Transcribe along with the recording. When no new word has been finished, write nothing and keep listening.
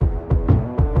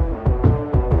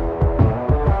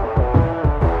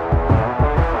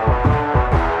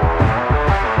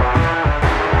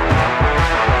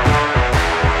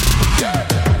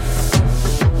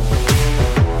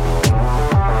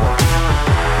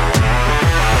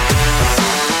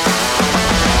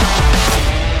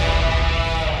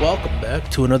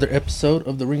to another episode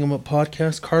of the Ring 'em Up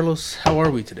podcast. Carlos, how are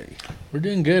we today? We're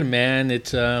doing good, man.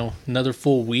 It's another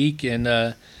full week, and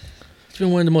it's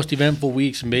been one of the most eventful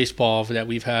weeks in baseball that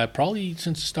we've had probably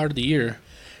since the start of the year.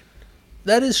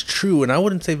 That is true, and I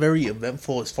wouldn't say very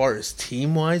eventful as far as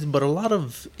team-wise, but a lot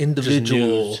of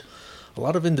individual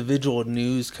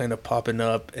news kind of popping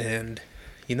up, and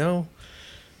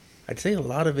I'd say a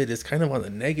lot of it is kind of on the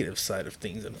negative side of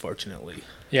things, unfortunately.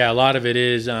 Yeah, a lot of it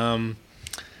is.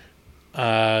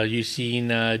 You've seen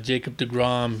Jacob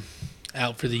deGrom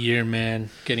out for the year, man,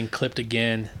 getting clipped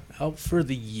again. Out for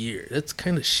the year. That's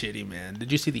kind of shitty, man.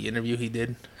 Did you see the interview he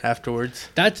did afterwards?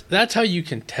 That's how you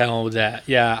can tell that.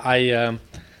 Yeah, I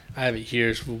have it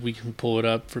here so we can pull it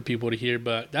up for people to hear,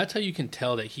 but that's how you can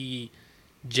tell that he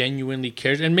genuinely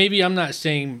cares. And maybe I'm not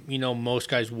saying, most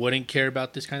guys wouldn't care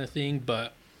about this kind of thing,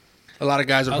 but a lot of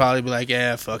guys will probably be like,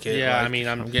 yeah, fuck it. Yeah, like,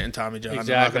 I'm getting Tommy John.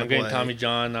 Exactly, I'm getting Tommy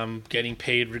John. I'm getting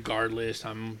paid regardless.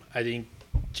 I think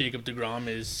Jacob deGrom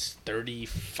is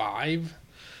 35.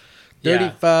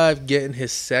 35, getting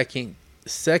his second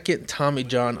Tommy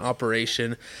John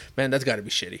operation. Man, that's got to be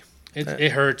shitty.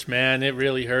 It hurts, man. It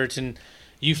really hurts. And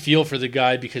you feel for the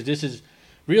guy because this is,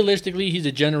 realistically, he's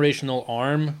a generational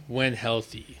arm when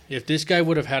healthy. If this guy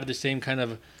would have had the same kind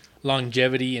of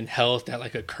longevity and health that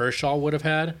like a Kershaw would have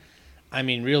had, I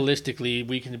mean, realistically,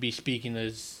 we can be speaking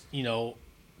as,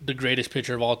 the greatest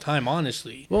pitcher of all time,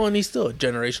 honestly. Well, and he's still a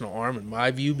generational arm in my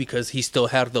view because he still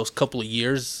had those couple of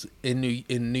years in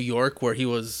New York where he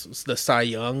was the Cy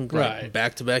Young, right,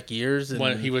 back-to-back years. And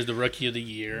when he was the Rookie of the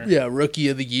Year. Yeah, Rookie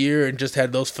of the Year, and just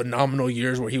had those phenomenal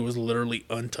years where he was literally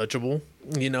untouchable.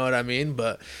 You know what I mean?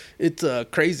 But it's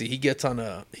crazy. He gets on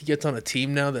a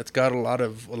team now that's got a lot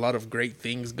of great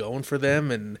things going for them,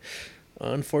 and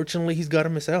unfortunately, he's got to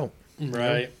miss out.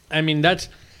 Right. I mean,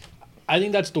 I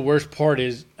think that's the worst part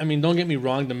is, don't get me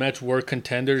wrong, the Mets were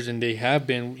contenders, and they have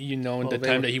been,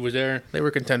 that he was there. They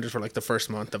were contenders for, like, the first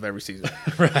month of every season.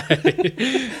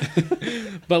 Right.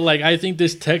 But, I think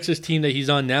this Texas team that he's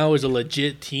on now is a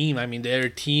legit team. I mean, their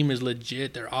team is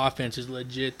legit. Their offense is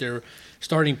legit. Their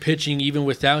starting pitching, even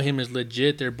without him, is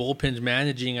legit. Their bullpen's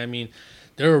managing. I mean,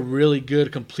 they're a really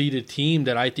good, completed team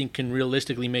that I think can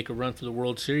realistically make a run for the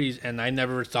World Series, and I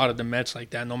never thought of the Mets like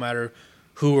that, no matter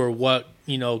who or what,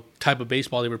 type of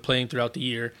baseball they were playing throughout the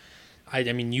year. I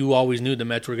mean, you always knew the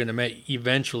Mets were going to make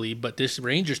eventually, but this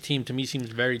Rangers team to me seems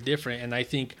very different, and I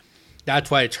think that's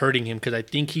why it's hurting him because I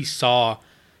think he saw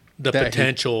the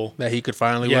potential that he could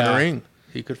finally win a ring.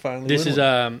 He could finally. This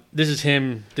is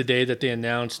him the day that they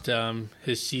announced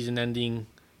his season-ending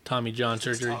Tommy John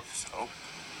surgery. It's tough,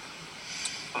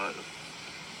 but all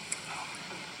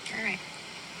right.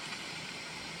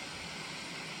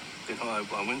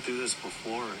 I went through this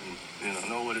before, and I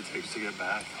know what it takes to get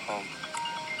back.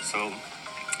 So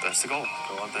that's the goal.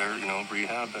 Go out there,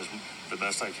 rehab as the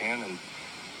best I can,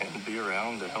 and be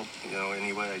around to help,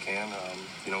 any way I can.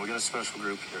 We got a special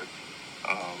group here,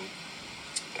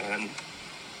 and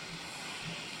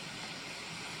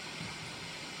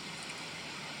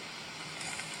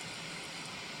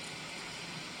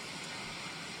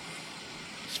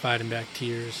He's fighting back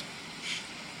tears.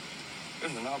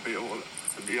 And then I'll be able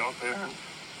to be out there and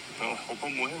help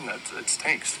them win. It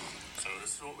stinks. So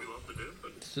this is what we love to do.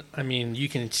 But I mean, you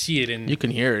can see it in. You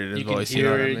can hear it in his voice. You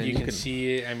can hear it. You can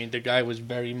see it. I mean, the guy was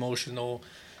very emotional.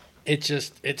 It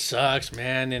sucks,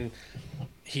 man. And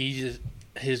his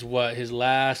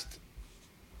last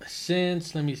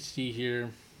since, let me see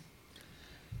here.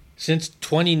 Since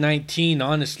 2019,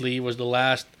 honestly, was the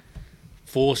last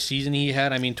full season he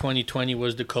had. I mean, 2020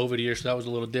 was the COVID year, so that was a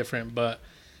little different. But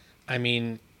I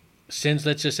mean, since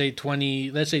let's say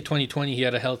 2020, he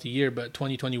had a healthy year, but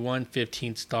 2021,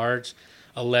 15 starts,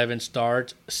 11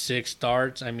 starts, 6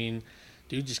 starts. I mean,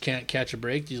 dude just can't catch a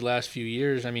break these last few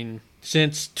years. I mean,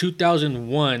 since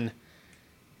 2001,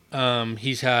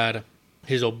 he's had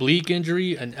his oblique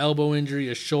injury, an elbow injury,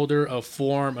 a shoulder, a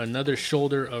forearm, another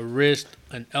shoulder, a wrist,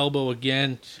 an elbow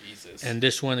again, Jesus, and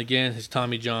this one again, his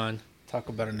Tommy John. Talk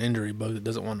about an injury bug that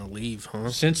doesn't want to leave,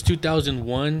 huh? Since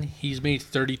 2001, he's made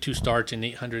 32 starts in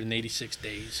 886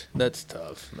 days. That's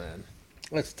tough, man.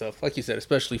 That's tough. Like you said,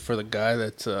 especially for the guy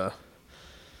that's that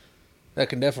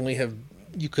can definitely have.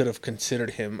 You could have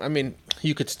considered him. I mean,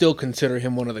 you could still consider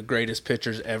him one of the greatest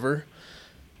pitchers ever,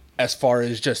 as far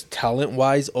as just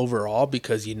talent-wise overall,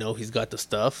 because he's got the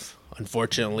stuff.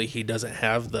 Unfortunately, he doesn't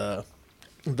have the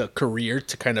career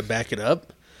to kind of back it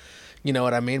up. You know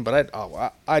what I mean? But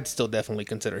I'd still definitely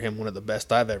consider him one of the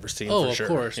best I've ever seen. Oh, for sure.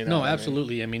 Of course. No,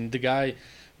 absolutely. I mean, the guy,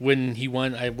 when he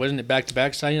won, wasn't it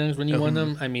back-to-back Cy Youngs when he won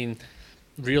them? I mean,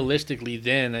 realistically,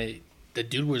 then the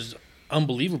dude was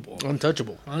unbelievable.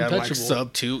 Untouchable. Had like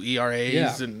sub 2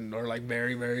 ERAs Yeah. or like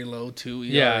very, very low 2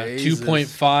 ERAs. Yeah,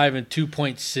 2.5 and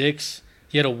 2.6.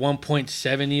 He had a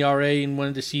 1.7 ERA in one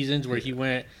of the seasons where he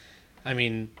went. I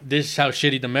mean, this is how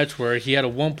shitty the Mets were. He had a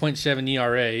 1.7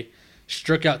 ERA,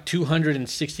 struck out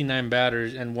 269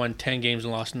 batters, and won 10 games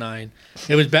and lost 9.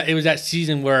 It was that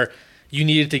season where you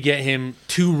needed to get him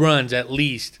 2 runs at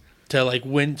least to like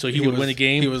win, so he would win a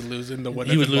game. He was losing the one.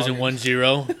 He was losing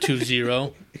 1-0,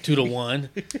 2-0, 2-1.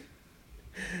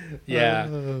 Yeah,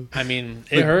 I mean,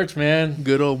 it hurts, man.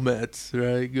 Good old Mets,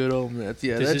 right? Good old Mets.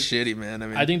 Yeah, that's shitty, man.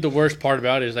 I think the worst part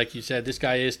about it is, like you said, this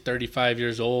guy is 35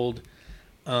 years old,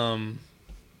 and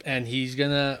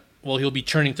he'll be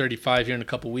turning 35 here in a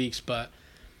couple weeks, but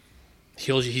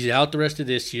he's out the rest of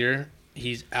this year.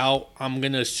 He's out, I'm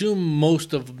going to assume,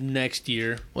 most of next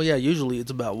year. Well, yeah, usually it's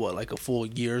about, like a full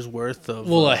year's worth of...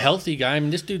 Well, a healthy guy. I mean,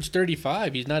 this dude's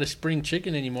 35. He's not a spring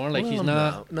chicken anymore. Like, he's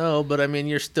not... No, but, I mean,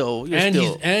 you're still...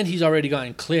 He's already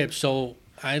gotten clipped, so...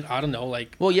 I don't know,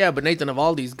 like... Well, yeah, but Nathan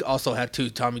Eovaldi's also had 2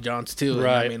 Tommy Johns, too.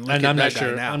 Right, and I'm not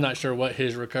sure. I'm not sure what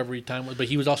his recovery time was, but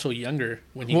he was also younger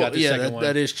when he got the second one.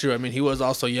 That is true. I mean, he was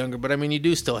also younger, but I mean, you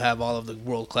do still have all of the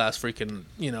world-class freaking,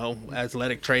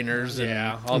 athletic trainers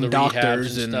and, all the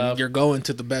doctors and stuff. You're going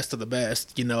to the best of the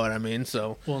best. You know what I mean?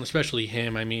 So well, and especially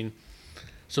him. I mean,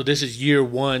 so this is year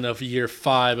 1 of year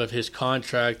 5 of his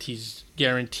contract. He's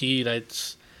guaranteed.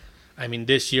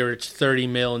 This year it's $30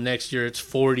 million. Next year it's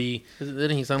 $40 million.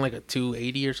 Didn't he sign like a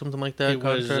 $280 or something like that? It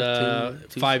was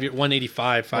 5 years,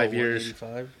 $185, 5 years.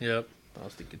 $185? Yep. I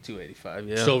was thinking $285.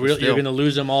 Yeah. So you're going to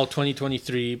lose him all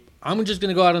 2023. I'm just going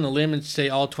to go out on a limb and say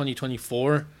all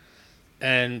 2024.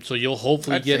 And so you'll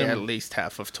hopefully get him at least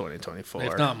half of 2024,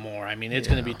 if not more. I mean, it's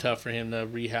going to be tough for him to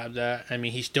rehab that. I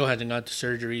mean, he still hasn't got to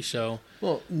surgery, so.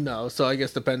 Well, no. So I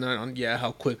guess depending on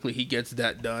how quickly he gets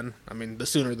that done. I mean, the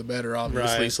sooner the better,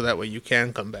 obviously, right. So that way you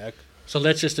can come back. So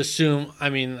let's just assume. I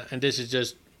mean, and this is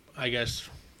just, I guess,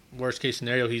 worst case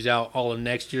scenario. He's out all of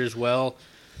next year as well.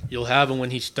 You'll have him when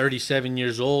he's 37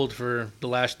 years old for the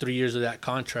last 3 years of that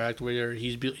contract, where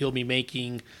he'll be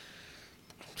making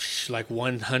like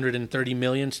 $130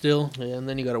 million still. Yeah, and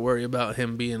then you got to worry about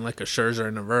him being like a Scherzer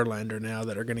and a Verlander now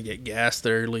that are going to get gassed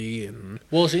early. And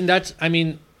well, see, now,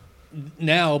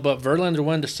 but Verlander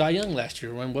won the Cy Young last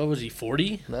year. What was he,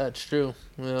 40? That's true.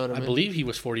 You know what I mean? Believe he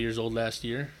was 40 years old last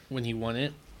year when he won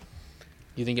it.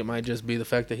 You think it might just be the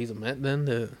fact that he's a Met then,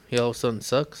 that he all of a sudden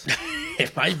sucks?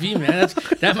 It might be, man.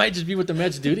 That might just be what the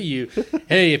Mets do to you.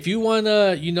 Hey, if you want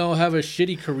to, have a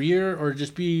shitty career or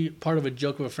just be part of a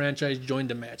joke of a franchise, join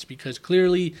the Mets. Because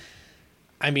clearly,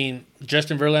 I mean,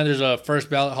 Justin Verlander's a first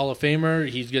ballot Hall of Famer.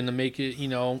 He's going to make it,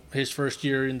 his first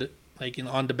year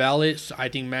on the ballot. So I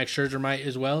think Max Scherzer might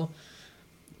as well.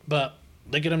 But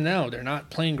look at him now. They're not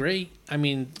playing great. I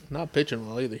mean, not pitching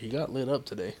well either. He got lit up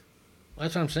today.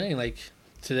 That's what I'm saying. Like,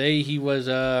 today he was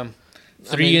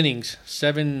 3 innings,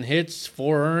 7 hits,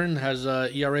 4 earned, has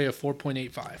a ERA of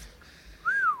 4.85.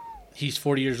 He's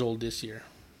 40 years old this year.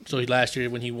 So last year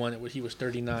when he won it, he was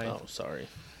 39. Oh, sorry.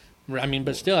 I mean,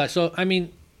 but still,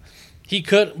 he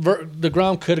could,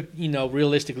 DeGrom could,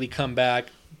 realistically come back,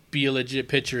 be a legit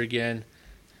pitcher again.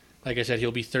 Like I said,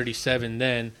 he'll be 37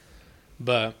 then.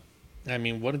 But, I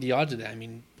mean, what are the odds of that? I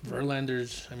mean,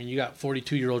 Verlander's, you got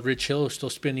 42-year-old Rich Hill still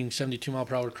spinning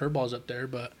 72-mile-per-hour curveballs up there,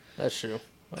 but. That's true.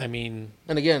 I mean,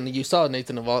 and again, you saw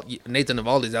Nathan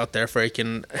Eovaldi's out there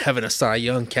freaking having a Cy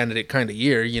Young candidate kind of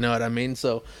year. You know what I mean?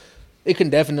 So it can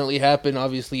definitely happen.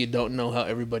 Obviously, you don't know how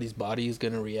everybody's body is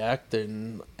going to react,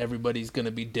 and everybody's going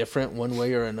to be different one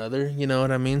way or another. You know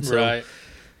what I mean? So right.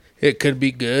 It could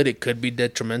be good. It could be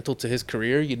detrimental to his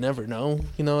career. You never know.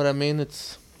 You know what I mean?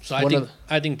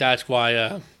 I think that's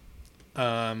why,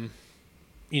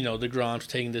 DeGrom's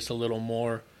taking this a little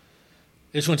more.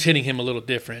 This one's hitting him a little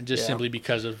different, simply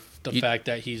because of the fact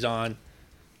that he's on,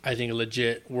 I think, a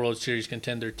legit World Series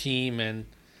contender team, and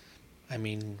I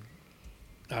mean,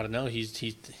 I don't know, he's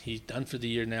done for the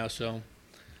year now, so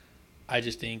I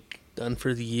just think done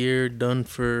for the year, done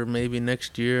for maybe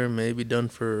next year, maybe done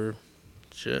for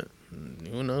shit.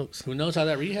 Who knows? Who knows how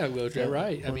that rehab goes? Yeah,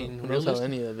 right. Who knows how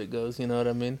any of it goes? You know what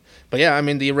I mean? But yeah, I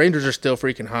mean, the Rangers are still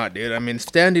freaking hot, dude. I mean,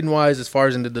 standing wise, as far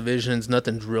as in the divisions,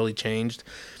 nothing's really changed.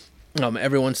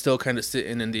 Everyone's still kind of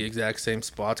sitting in the exact same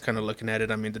spots, kind of looking at it.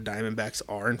 I mean, the Diamondbacks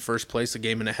are in first place, a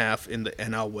game and a half in the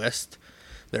NL West.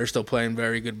 They're still playing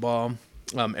very good ball.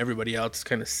 Everybody else is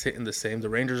kind of sitting the same. The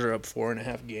Rangers are up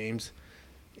 4.5 games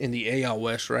in the AL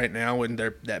West right now, and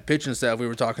that pitching staff we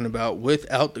were talking about,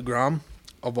 without DeGrom,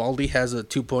 Eovaldi has a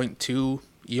 2.2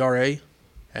 ERA,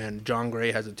 and John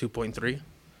Gray has a 2.3.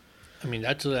 I mean,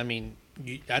 that's a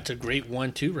great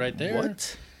 1-2 right there.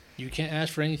 What? You can't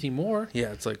ask for anything more.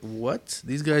 Yeah, it's like, what?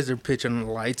 These guys are pitching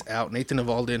lights out. Nathan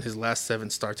Eovaldi in his last 7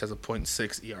 starts has a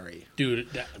 .6 ERA. Dude,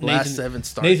 Last 7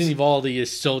 starts. Nathan Eovaldi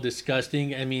is so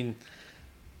disgusting. I mean,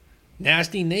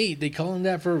 Nasty Nate, they call him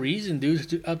that for a reason,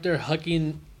 dude. Up there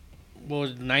hucking, what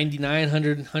was it, 99,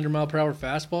 100 mile per hour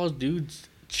fastballs. Dude's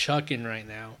chucking right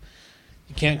now.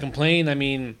 You can't complain. I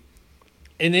mean,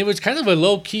 and it was kind of a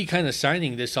low-key kind of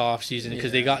signing this offseason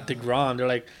because they got DeGrom. They're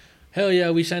like, hell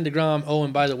yeah, we signed DeGrom. Oh,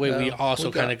 and by the way, we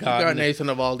also kind of got Nathan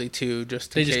Eovaldi too. They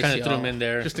just kind of threw him in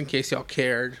there. Just in case y'all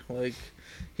cared. Like,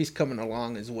 he's coming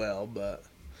along as well. But,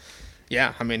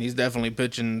 yeah, I mean, he's definitely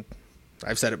pitching.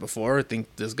 I've said it before. I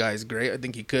think this guy's great. I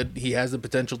think he has the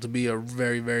potential to be a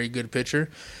very, very good pitcher.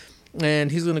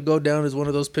 And he's going to go down as one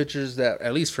of those pitchers that,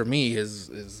 at least for me, is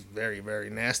very, very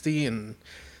nasty and,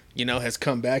 has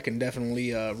come back and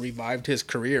definitely revived his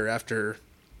career after,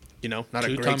 not a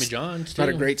great Tommy Johns, not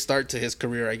a great start to his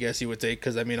career, I guess you would say.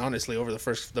 Because, I mean, honestly, over the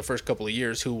first couple of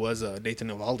years, who was Nathan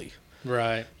Eovaldi?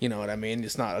 Right. You know what I mean?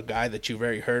 It's not a guy that you've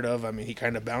very heard of. I mean, he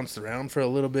kind of bounced around for a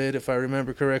little bit, if I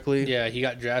remember correctly. Yeah, he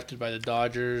got drafted by the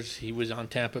Dodgers. He was on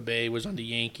Tampa Bay, was on the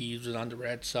Yankees, was on the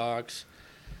Red Sox.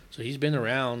 So he's been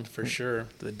around for sure.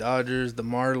 The Dodgers, the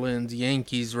Marlins,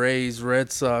 Yankees, Rays, Red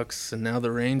Sox, and now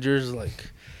the Rangers.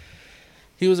 Like,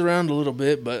 he was around a little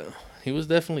bit, but he was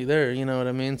definitely there. You know what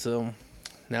I mean? So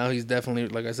now he's definitely,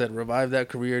 like I said, revived that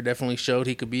career. Definitely showed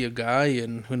he could be a guy,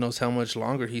 and who knows how much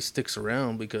longer he sticks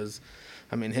around. Because,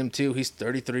 I mean, him too. He's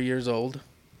 33 years old.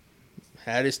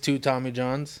 Had his 2 Tommy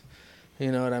Johns.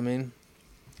 You know what I mean?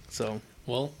 So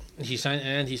well, he signed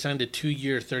a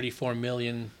 2-year, $34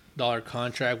 million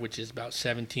contract, which is about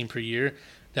 17 per year.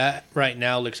 That right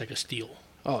now looks like a steal.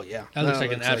 Oh yeah, that looks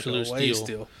like an absolute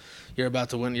steal. You're about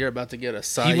to win. You're about to get a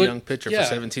Cy Young pitcher for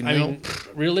 17 million. I mean,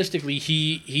 realistically,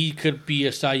 he could be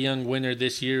a Cy Young winner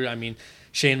this year. I mean,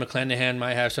 Shane McClanahan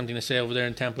might have something to say over there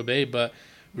in Tampa Bay, but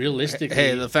realistically,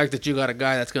 hey, the fact that you got a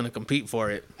guy that's going to compete for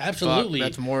it, absolutely,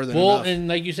 that's more than enough. And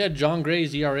like you said, John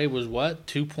Gray's ERA was what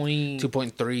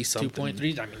 2.3 something.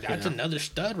 2.3. I mean, that's another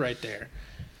stud right there.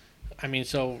 I mean,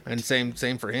 so and same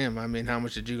for him. I mean, how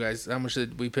much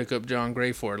did we pick up John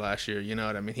Gray for last year? You know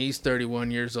what I mean? He's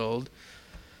 31 years old.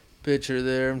 Pitcher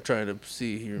there. I'm trying to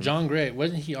see here. John Gray,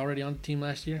 wasn't he already on the team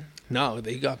last year? No,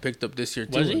 he got picked up this year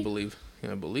too. Was he? I believe.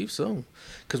 Yeah, I believe so.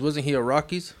 Because wasn't he a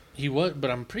Rockies? He was, but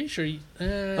I'm pretty sure he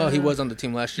was on the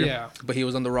team last year. Yeah, but he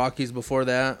was on the Rockies before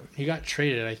that. He got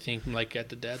traded, I think, like at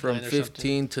the deadline. From or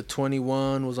 15 something. to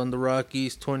 21 was on the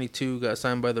Rockies. 22 got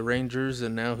signed by the Rangers,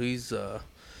 and now he's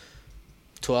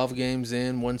 12 games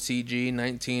in, 1 CG,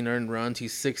 19 earned runs.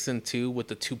 He's 6-2 with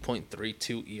a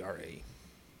 2.32 ERA.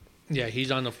 Yeah,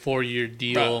 he's on a 4-year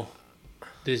deal.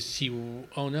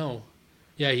 Oh no,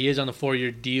 yeah, he is on a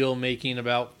 4-year deal, making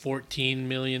about $14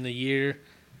 million a year.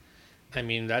 I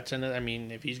mean,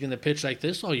 if he's gonna pitch like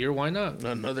this all year, why not?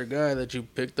 Another guy that you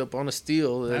picked up on a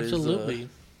steal. Absolutely.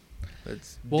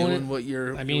 That's doing what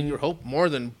you're hope more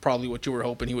than probably what you were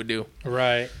hoping he would do.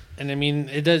 Right, and I mean,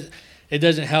 it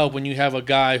doesn't help when you have a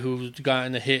guy who's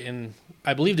gotten a hit, and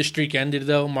I believe the streak ended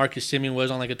though. Marcus Semien was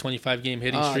on like a 25-game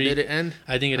hitting streak. Did it end?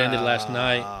 I think it ended last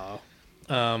night.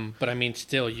 But I mean,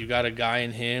 still, you got a guy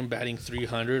in him batting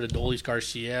 .300. Adolis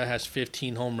Garcia has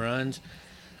 15 home runs.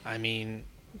 I mean,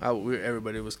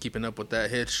 everybody was keeping up with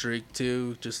that hit streak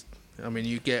too. Just, I mean,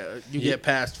 you get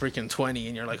past freaking 20,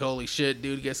 and you're like, holy shit,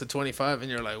 dude gets to 25,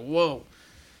 and you're like, whoa,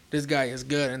 this guy is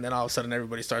good. And then all of a sudden,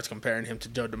 everybody starts comparing him to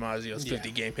Joe DiMaggio's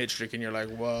 50-game hit streak, and you're like,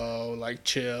 whoa, like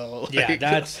chill. Yeah, like,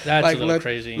 that's like, a little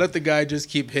crazy. Let the guy just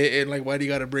keep hitting. Like, why do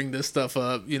you got to bring this stuff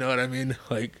up? You know what I mean?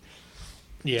 Like,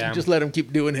 yeah, just let him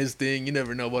keep doing his thing. You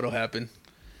never know what'll happen.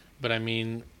 But I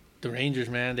mean, the Rangers,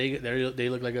 man, they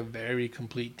look like a very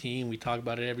complete team. We talk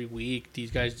about it every week.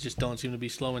 These guys just don't seem to be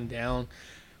slowing down.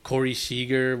 Corey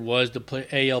Seager was the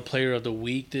AL Player of the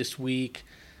Week this week.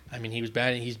 I mean, he's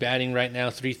batting right now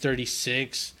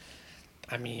 .336.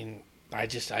 I mean, I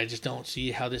just don't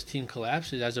see how this team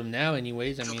collapses as of now.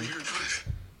 Anyways, I mean,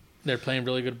 they're playing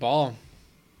really good ball.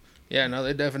 Yeah, no,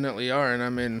 they definitely are, and I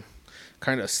mean,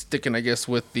 kind of sticking, I guess,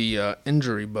 with the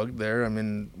injury bug there. I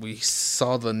mean, we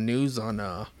saw the news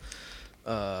on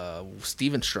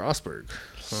Steven Strasburg.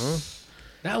 Huh?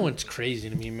 That one's crazy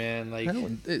to me, man. Like, I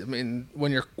mean,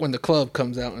 when the club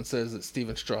comes out and says that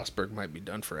Steven Strasburg might be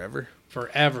done forever,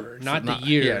 not the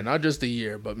year. Yeah, not just a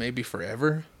year, but maybe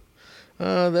forever.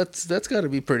 That's got to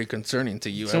be pretty concerning to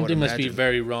you. Something must be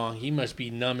very wrong. He must be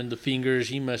numbing the fingers.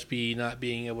 He must be not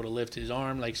being able to lift his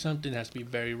arm. Like, something has to be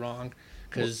very wrong,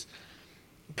 because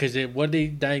what they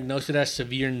diagnosed it as,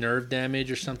 severe nerve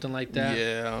damage or something like that.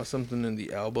 Yeah, something in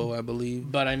the elbow, I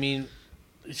believe. But I mean,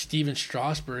 Steven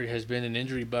Strasburg has been an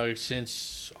injury bug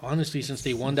since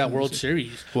they won that World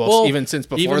Series. Well, even since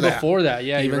before that. Before that,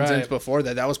 yeah, even you're right. since before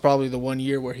that, that was probably the one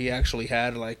year where he actually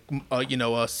had like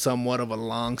a somewhat of a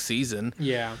long season.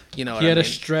 Yeah, he had a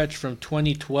stretch from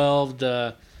 2012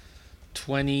 to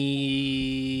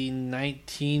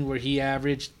 2019 where he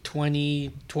averaged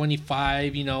 20,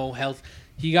 25. Health.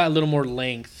 He got a little more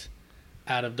length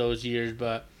out of those years,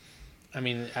 but I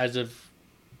mean,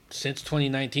 since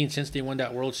 2019, since they won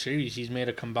that World Series, he's made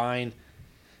a combined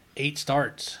 8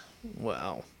 starts.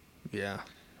 Wow. Yeah.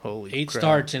 Holy 8 crap.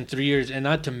 starts in 3 years. And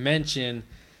not to mention,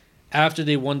 after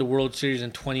they won the World Series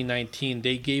in 2019,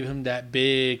 they gave him that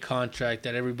big contract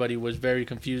that everybody was very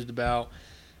confused about.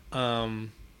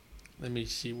 Let me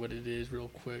see what it is real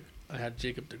quick. I had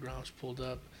Jacob deGrom's pulled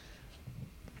up.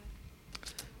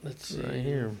 Let's see. Right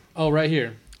here. Oh, right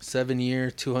here.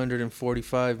 7-year,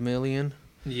 $245 million.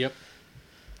 Yep.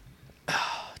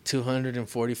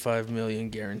 $245 million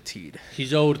guaranteed.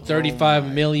 He's owed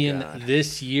 $35 million God.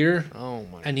 this year. Oh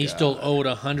my! And he's God. still owed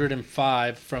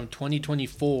 $105 from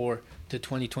 2024 to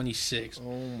 2026.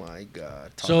 Oh my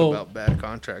God! Talk about bad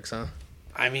contracts, huh?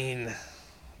 I mean,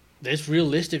 this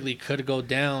realistically could go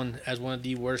down as one of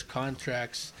the worst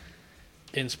contracts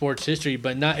in sports history,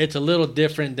 but not. It's a little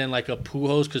different than like a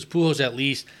Pujols, because Pujols at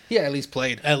least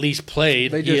played. He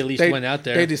at least went out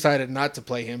there. They decided not to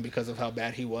play him because of how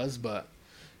bad he was, but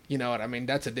you know what I mean.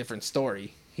 That's a different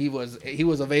story. He was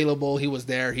available. He was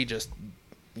there. He just,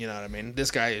 you know what I mean.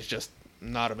 This guy is just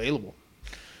not available.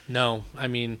 No, I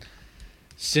mean,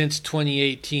 since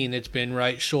 2018, it's been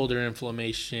right shoulder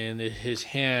inflammation, his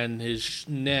hand, his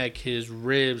neck, his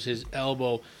ribs, his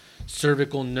elbow,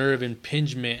 cervical nerve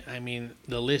impingement. I mean,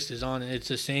 the list is on. It's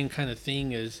the same kind of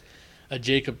thing as a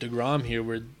Jacob deGrom here,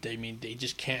 where they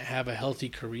just can't have a healthy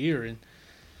career. And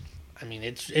I mean,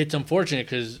 it's unfortunate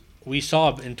because we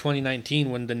saw in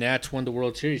 2019 when the Nats won the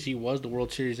World Series, he was the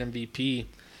World Series MVP.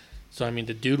 So I mean,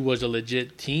 the dude was a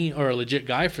legit team or a legit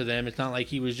guy for them. It's not like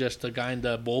he was just a guy in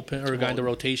the bullpen or a guy in the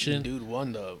rotation. The dude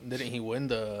didn't he win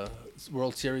the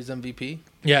World Series MVP?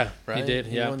 Yeah, right? He did.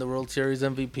 He won the World Series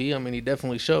MVP. I mean, he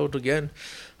definitely showed again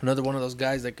another one of those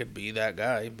guys that could be that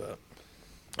guy, but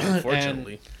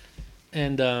unfortunately.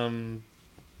 And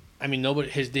I mean,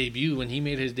 his debut, when he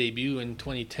made his debut in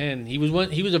 2010, he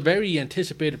was a very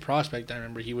anticipated prospect. I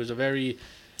remember he was a very,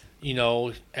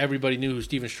 everybody knew who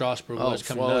Steven Strasburg was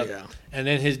coming up. Yeah. And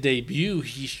then his debut,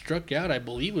 he struck out, I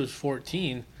believe it was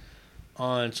 14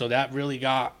 so that really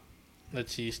got,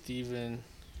 let's see, Steven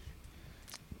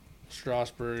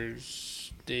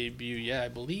Strasburg's debut. Yeah, I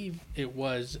believe it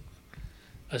was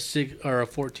a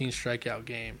 14 strikeout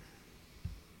game.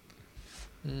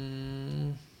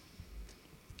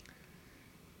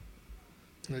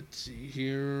 Let's see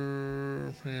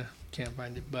here. Yeah, can't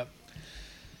find it, but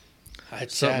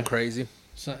it's something crazy.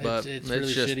 But it's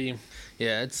really just, shitty.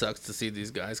 Yeah, it sucks to see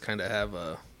these guys kind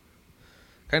of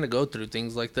go through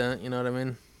things like that. You know what I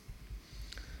mean?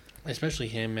 Especially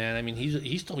him, man. I mean,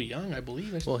 he's still young, I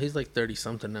believe. Well, he's like 30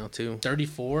 something now too.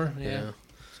 34, yeah.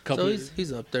 So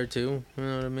he's up there too. You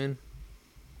know what I mean?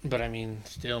 But I mean,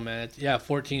 still, man.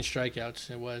 14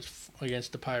 strikeouts it was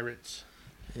against the Pirates.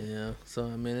 Yeah. So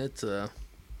I mean, it's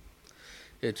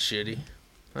shitty.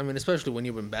 I mean, especially when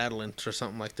you've been battling for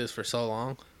something like this for so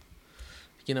long.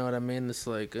 You know what I mean? It's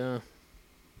like,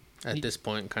 at this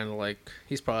point, kind of like,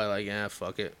 he's probably like, yeah,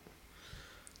 fuck it.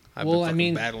 I've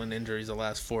been battling injuries the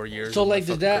last 4 years. So, like,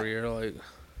 career, like,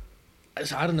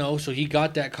 I don't know. So, he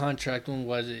got that contract, when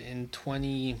was it? In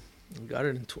 20... He got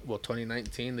it in,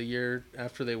 2019, the year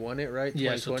after they won it, right?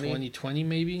 Yeah, so 2020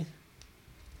 maybe?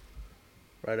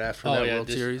 Right after that World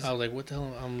Series. I was like, what the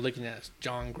hell? I'm looking at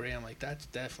John Gray. I'm like, that's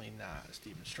definitely not a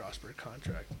Steven Strasburg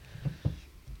contract.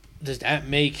 Does that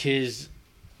make his...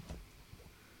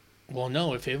 Well,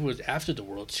 no, if it was after the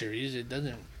World Series, it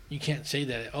doesn't... You can't say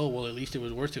that, at least it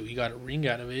was worth it. We got a ring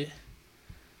out of it.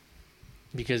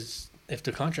 Because if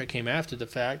the contract came after the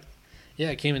fact,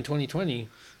 it came in 2020.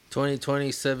 2020,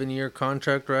 7-year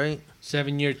contract, right?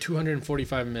 7-year,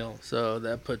 $245 million. So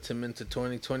that puts him into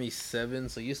 2027.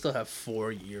 So you still have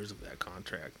 4 years of that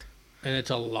contract. And it's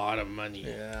a lot of money.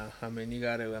 Yeah, I mean, you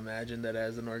got to imagine that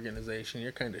as an organization,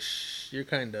 you're kind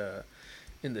of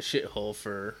in the shithole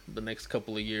for the next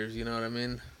couple of years. You know what I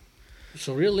mean?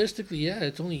 So realistically,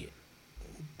 it's only.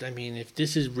 I mean, if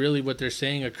this is really what they're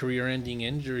saying, a career-ending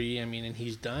injury, I mean, and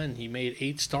he's done. He made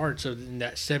 8 starts in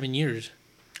that 7 years.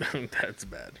 That's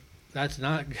bad. That's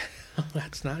not.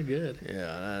 That's not good.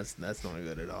 Yeah, that's not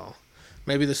good at all.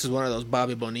 Maybe this is one of those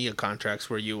Bobby Bonilla contracts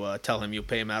where you tell him you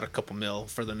pay him out a couple mil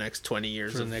for the next 20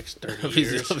 years, for the next 30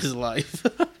 years of his life.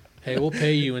 Hey, we'll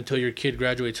pay you until your kid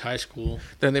graduates high school.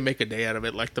 Then they make a day out of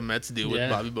it like the Mets do with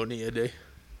Bobby Bonilla Day.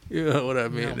 You know what I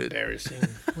mean? How embarrassing.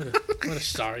 What a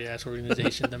sorry-ass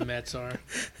organization the Mets are.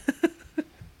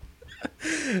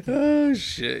 Oh,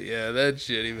 shit. Yeah, that's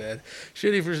shitty, man.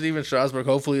 Shitty for Steven Strasburg.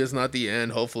 Hopefully it's not the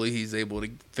end. Hopefully he's able to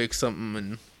fix something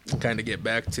and kind of get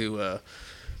back to,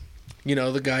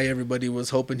 the guy everybody was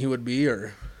hoping he would be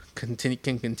or can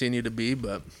continue to be,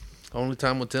 but only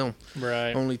time will tell.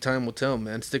 Right. Only time will tell,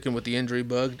 man. Sticking with the injury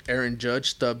bug, Aaron Judge,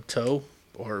 stubbed toe,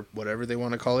 or whatever they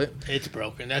want to call it. It's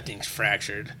broken. That thing's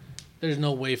fractured. There's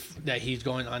no way that he's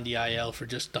going on the IL for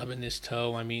just stubbing his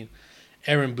toe. I mean,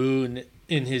 Aaron Boone,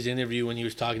 in his interview when he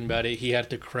was talking about it, he had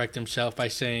to correct himself by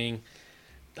saying,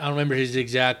 I don't remember his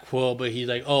exact quote, but he's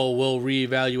like, "Oh, we'll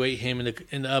reevaluate him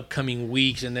in the upcoming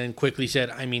weeks," and then quickly said,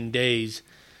 "I mean days."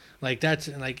 Like that's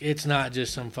like it's not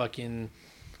just some fucking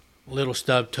little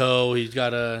stub toe. He's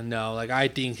got I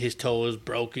think his toe is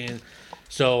broken.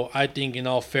 So I think, in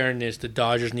all fairness, the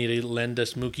Dodgers need to lend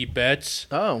us Mookie Betts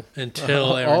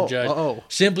until Aaron Judge.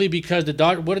 Simply because the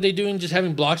Dodgers, what are they doing just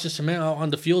having blocks of cement out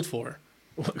on the field for?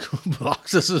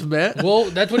 Blocks of cement? Well,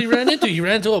 that's what he ran into. He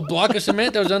ran into a block of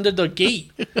cement that was under the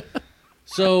gate.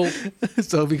 So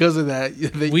because of that,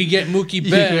 we get Mookie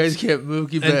Betts. You guys get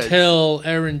Mookie Betts until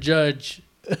Aaron Judge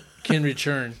can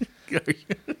return.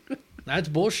 That's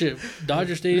bullshit.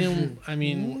 Dodger Stadium, I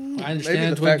mean, I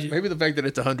understand. Maybe the fact that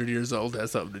it's 100 years old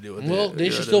has something to do with it. Well, they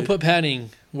should still put padding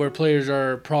where players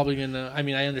are probably going to... I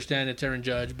mean, I understand it's Aaron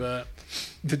Judge, but...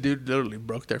 The dude literally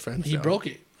broke their fence. He broke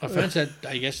it. A fence that,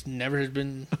 I guess, never has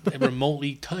been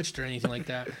remotely touched or anything like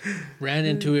that. Ran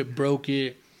into it, broke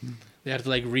it. They had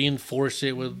to, reinforce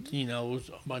it with, a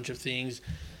bunch of things.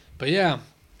 But, yeah,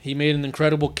 he made an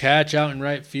incredible catch out in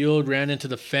right field, ran into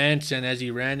the fence, and as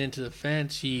he ran into the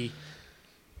fence, he...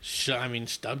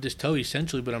 stubbed his toe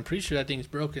essentially, but I'm pretty sure that thing's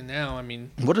broken now. I mean,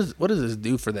 what does this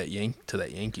do for that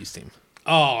Yankees team?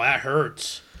 Oh, that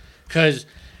hurts. Because,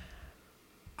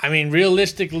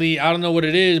 realistically, I don't know what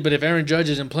it is, but if Aaron Judge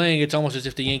isn't playing, it's almost as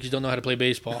if the Yankees don't know how to play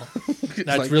baseball.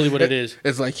 That's really what it is.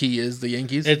 It's like he is the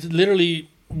Yankees? It's literally,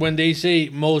 when they say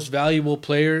most valuable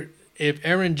player, if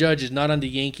Aaron Judge is not on the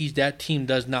Yankees, that team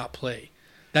does not play.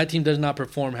 That team does not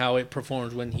perform how it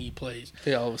performs when he plays.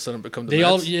 They all of a sudden become the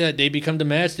Mets. They become the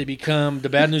Mets. They become the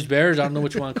Bad News Bears. I don't know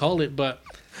what you want to call it, but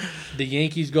the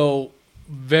Yankees go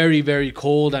very, very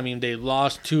cold. They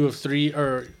lost 2 of 3,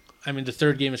 the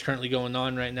third game is currently going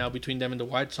on right now between them and the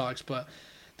White Sox, but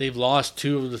they've lost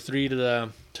 2 of the 3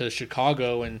 to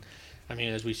Chicago, and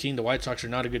as we've seen, the White Sox are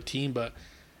not a good team, but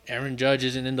Aaron Judge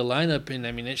isn't in the lineup, and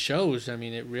it shows.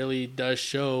 It really does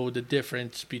show the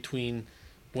difference between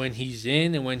when he's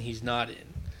in and when he's not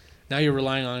in. Now you're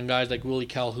relying on guys like Willie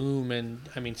Calhoun,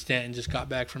 and Stanton just got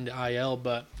back from the IL,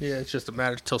 but yeah, it's just a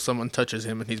matter until someone touches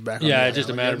him and he's back. Yeah, it's just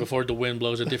a matter before the wind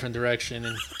blows a different direction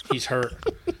and he's hurt,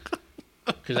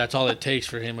 because that's all it takes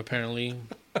for him apparently.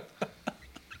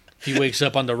 If he wakes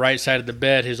up on the right side of the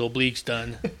bed, his oblique's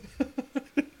done.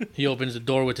 He opens the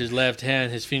door with his left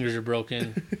hand, his fingers are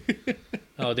broken.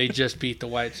 Oh, they just beat the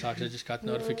White Sox. I just got the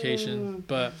notification,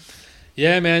 but.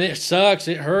 Yeah, man, it sucks.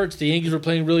 It hurts. The Yankees were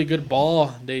playing really good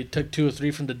ball. They took 2 or 3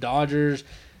 from the Dodgers.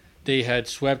 They had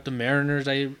swept the Mariners,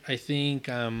 I think.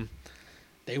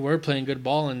 They were playing good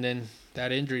ball, and then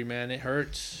that injury, man, it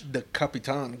hurts. The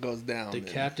Capitan goes down. The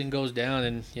captain goes down,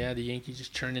 and, yeah, the Yankees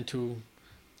just turn into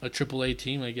a AAA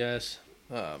team, I guess.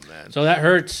 Oh, man. So that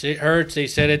hurts. It hurts. They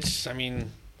said he's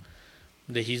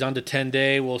on the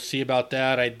 10-day. We'll see about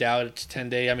that. I doubt it's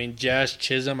 10-day. Jazz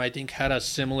Chisholm, I think, had a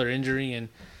similar injury, and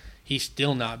he's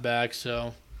still not back,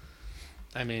 so,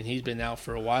 he's been out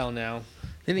for a while now.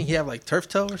 Didn't he have, turf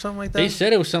toe or something like that? They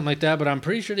said it was something like that, but I'm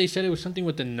pretty sure they said it was something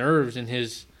with the nerves in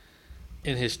his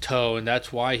toe, and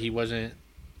that's why he wasn't,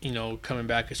 coming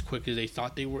back as quick as they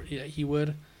thought he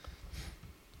would.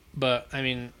 But,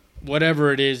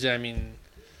 whatever it is,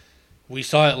 we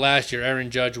saw it last year.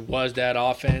 Aaron Judge was that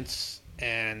offense,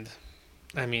 and,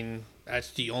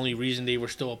 that's the only reason they were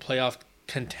still a playoff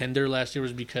contender last year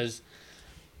was because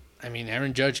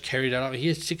Aaron Judge carried that out. He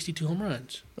had 62 home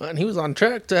runs. And he was on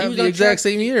track to have the exact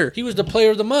same year. He was the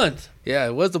player of the month. Yeah,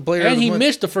 it was the player of the month. And he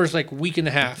missed the first, week and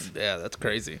a half. Yeah, that's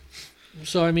crazy.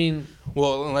 So,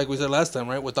 Well, like we said last time,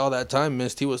 right? With all that time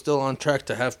missed, he was still on track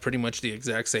to have pretty much the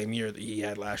exact same year that he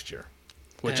had last year.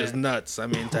 Which is nuts.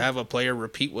 To have a player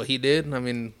repeat what he did,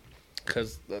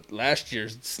 because last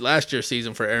year's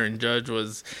season for Aaron Judge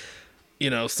was,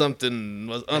 something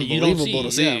was unbelievable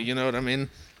to see. Yeah. You know what I mean?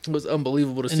 It was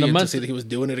unbelievable to see that he was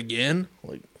doing it again.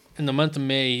 In the month of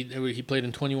May, he played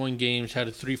in 21 games, had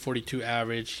a 342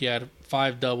 average. He had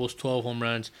 5 doubles, 12 home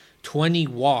runs, 20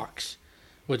 walks.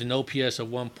 with an OPS of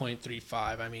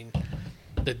 1.35. I mean,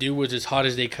 the dude was as hot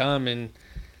as they come, and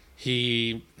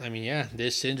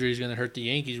this injury is going to hurt the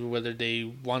Yankees, whether they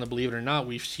want to believe it or not.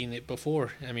 We've seen it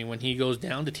before. I mean, when he goes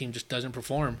down, the team just doesn't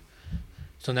perform.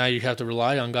 So now you have to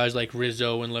rely on guys like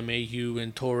Rizzo and LeMahieu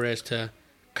and Torres to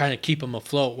kind of keep him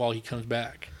afloat while he comes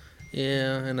back.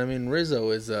 Yeah, and I mean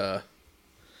Rizzo is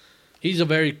he's a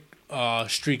very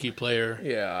streaky player.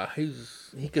 Yeah, he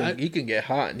can get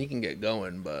hot and he can get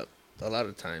going, but a lot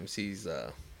of times he's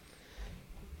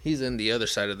in the other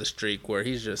side of the streak where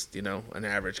he's just an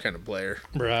average kind of player.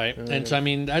 Right, and so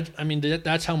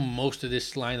that's how most of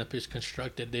this lineup is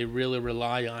constructed. They really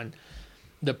rely on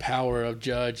the power of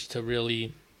Judge to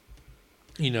really,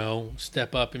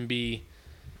 step up and be.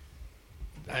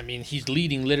 I mean, he's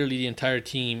leading literally the entire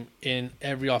team in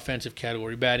every offensive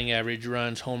category: batting average,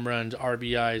 runs, home runs,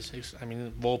 RBIs. I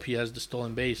mean, Volpe has the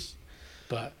stolen base,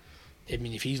 but I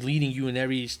mean, if he's leading you in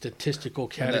every statistical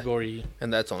category,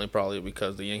 and that's only probably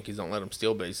because the Yankees don't let him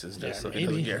steal bases so he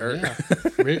doesn't get hurt.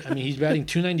 Yeah. I mean, he's batting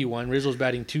 .291. Rizzo's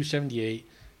batting .278.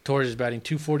 Torres is batting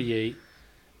 .248.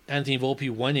 Anthony Volpe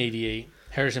 .188.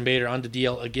 Harrison Bader on the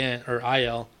DL again, or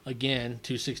IL again,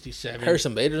 .267.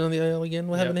 Harrison Bader's on the IL again?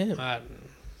 What happened to him? I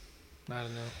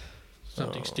don't know.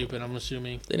 Something stupid, I'm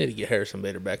assuming. They need to get Harrison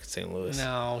Bader back at St. Louis.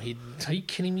 No, are you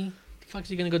kidding me? What the fuck is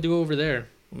he going to go do over there?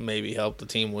 Maybe help the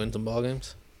team win some ball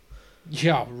games.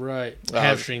 Yeah, right.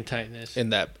 Hamstring tightness.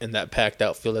 In that packed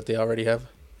outfield that they already have.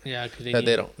 Yeah, because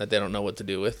they don't know what to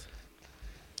do with.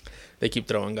 They keep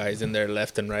throwing guys in there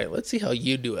left and right. Let's see how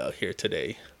you do out here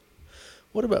today.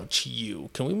 What about you?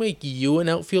 Can we make you an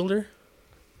outfielder?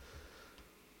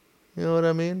 You know what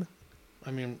I mean?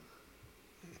 I mean,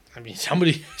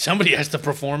 somebody has to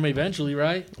perform eventually,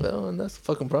 right? Well, and that's the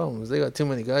fucking problem. Is they got too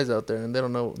many guys out there, and they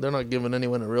don't know. They're not giving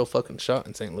anyone a real fucking shot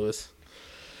in St. Louis.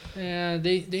 Yeah,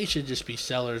 they should just be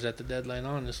sellers at the deadline,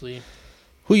 honestly.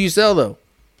 Who you sell though?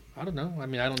 I don't know. I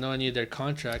mean, I don't know any of their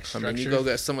contract structure. I mean, you go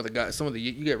get some of the guys.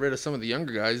 You get rid of some of the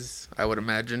younger guys. I would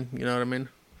imagine. You know what I mean?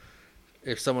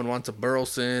 If someone wants a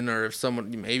Burleson, or if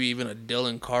someone, maybe even a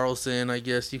Dylan Carlson, I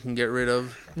guess you can get rid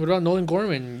of. What about Nolan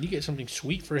Gorman? You get something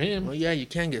sweet for him. Well, yeah, you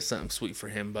can get something sweet for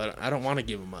him, but I don't want to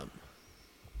give him up.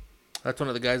 That's one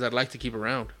of the guys I'd like to keep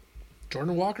around.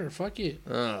 Jordan Walker, fuck it.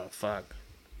 Oh, fuck.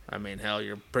 I mean, hell,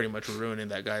 you're pretty much ruining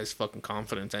that guy's fucking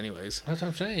confidence anyways. That's what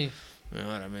I'm saying. You know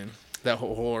what I mean? That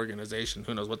whole organization,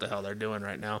 who knows what the hell they're doing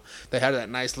right now. They had that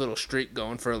nice little streak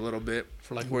going for a little bit.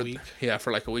 For like a week? Yeah,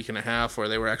 for like a week and a half, where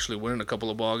they were actually winning a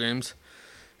couple of ball games.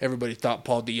 Everybody thought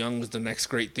Paul DeJong was the next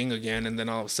great thing again, and then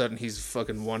all of a sudden he's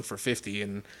fucking 1 for 50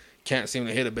 and can't seem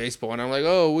to hit a baseball. And I'm like,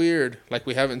 oh, weird. Like,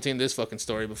 we haven't seen this fucking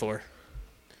story before.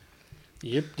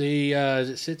 Yep, they as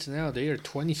it sits now, they are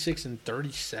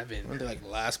 26-37. Aren't they like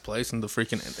last place in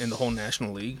the whole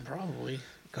National League? Probably.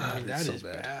 God, I mean, that so is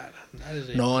bad. That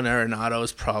is Nolan Arenado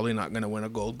is probably not going to win a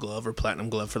Gold Glove or Platinum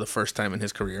Glove for the first time in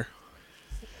his career.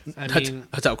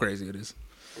 That's how crazy it is.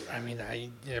 I mean,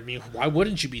 why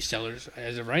wouldn't you be sellers?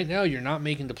 As of right now, you're not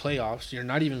making the playoffs. You're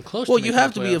not even close. Well, to you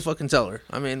have to be a fucking seller.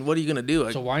 I mean, what are you going to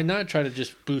do? So why not try to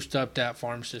just boost up that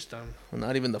farm system? Well,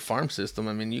 not even the farm system.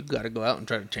 I mean, you got to go out and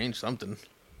try to change something.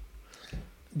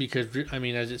 Because I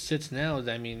mean, as it sits now,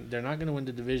 I mean, they're not going to win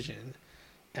the division,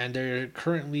 and they're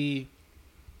currently.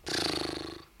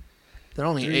 They're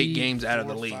only 8 games out of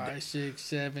the league. 5, 6,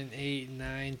 7, 8,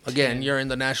 9, 10. Again, you're in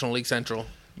the National League Central.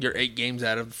 You're 8 games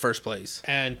out of first place.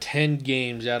 And 10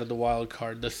 games out of the wild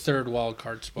card, the third wild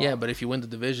card spot. Yeah, but if you win the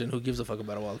division, who gives a fuck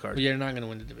about a wild card? But you're not going to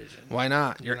win the division. Why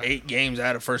not? You're 8 games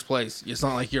out of first place. It's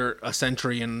not like you're a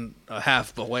century and a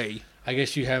half away. I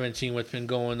guess you haven't seen what's been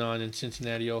going on in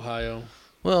Cincinnati, Ohio.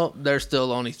 Well, they're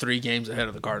still only 3 games ahead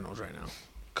of the Cardinals right now.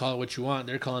 Call it what you want.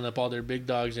 They're calling up all their big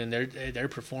dogs, and they're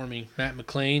performing. Matt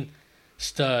McClain,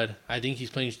 stud. I think he's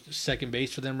playing second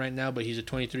base for them right now, but he's a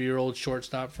 23-year-old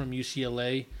shortstop from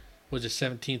UCLA. Was a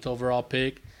 17th overall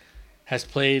pick. Has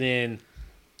played in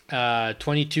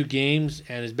 22 games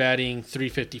and is batting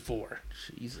 .354.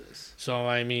 Jesus. So,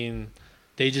 I mean,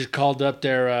 they just called up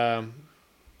their,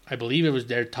 I believe it was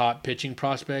their top pitching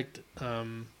prospect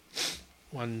on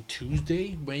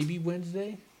Tuesday, maybe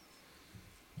Wednesday.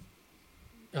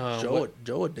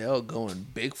 Joe Adele going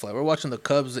big fly. We're watching the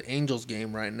Cubs-Angels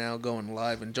game right now going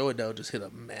live, and Joe Adele just hit a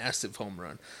massive home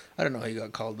run. I don't know how he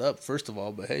got called up, first of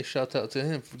all, but hey, shout out to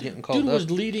him for getting called up. Dude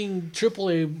was leading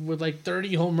AAA with like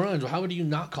 30 home runs. How would you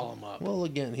not call him up? Well,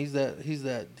 again, he's that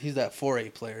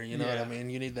 4A player. You know what I mean?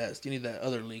 You need that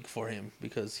other league for him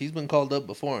because he's been called up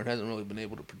before and hasn't really been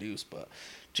able to produce. But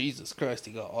Jesus Christ,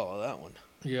 he got all of that one.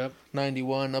 Yep.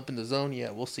 91 up in the zone.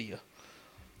 Yeah, we'll see you.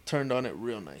 Turned on it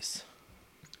real nice.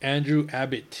 Andrew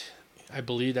Abbott. I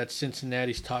believe that's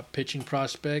Cincinnati's top pitching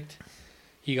prospect.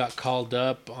 He got called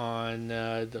up on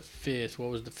the 5th. What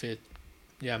was the 5th?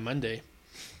 Yeah, Monday.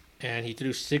 And he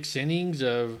threw 6 innings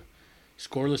of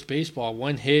scoreless baseball.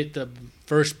 1 hit, the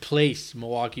first place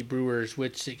Milwaukee Brewers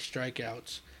with 6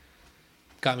 strikeouts.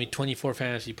 Got me 24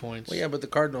 fantasy points. Well, yeah, but the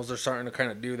Cardinals are starting to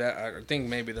kind of do that. I think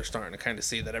maybe they're starting to kind of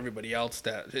see that everybody else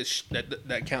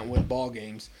that can't win ball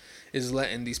games is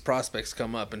letting these prospects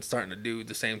come up and starting to do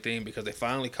the same thing because they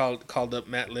finally called up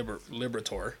Matt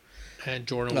Liberatore. And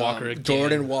Jordan Walker again.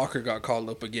 Jordan Walker got called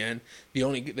up again.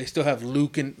 They still have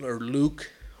Luke.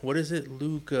 What is it?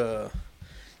 Luke.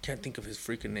 Can't think of his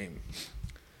freaking name.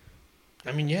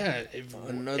 I mean, yeah.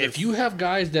 If you have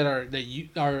guys that you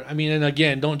are, I mean, and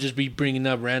again, don't just be bringing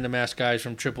up random ass guys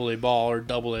from AAA ball or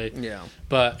AA. Yeah.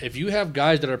 But if you have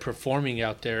guys that are performing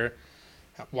out there,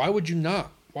 why would you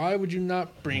not? Why would you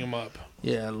not bring them up?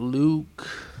 Yeah, Luke.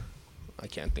 I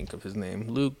can't think of his name.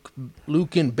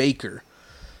 Luke and Baker.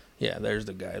 Yeah, there's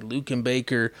the guy. Luke and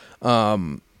Baker.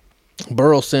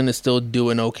 Burleson is still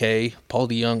doing okay. Paul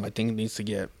DeYoung, I think, needs to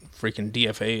get freaking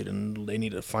DFA'd, and they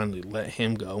need to finally let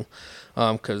him go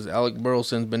because Alec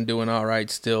Burleson's been doing all right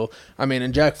still. I mean,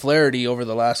 and Jack Flaherty over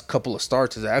the last couple of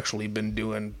starts has actually been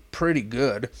doing pretty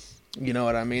good. You know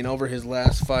what I mean? Over his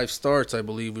last 5 starts, I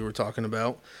believe we were talking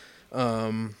about.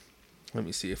 Let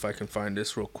me see if I can find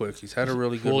this real quick. He's had a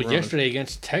really good run. Yesterday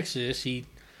against Texas, I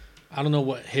don't know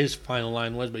what his final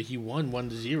line was, but he won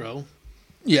 1-0.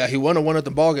 Yeah, he won a 1 at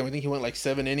the ballgame. I think he went like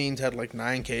 7 innings, had like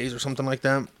 9 Ks or something like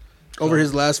that. Over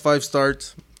his last 5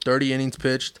 starts, 30 innings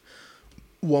pitched,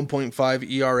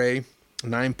 1.5 ERA,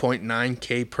 9.9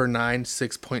 K per 9,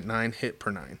 6.9 hit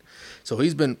per 9. So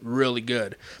he's been really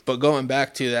good. But going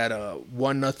back to that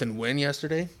 1-0 win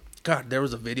yesterday, God, there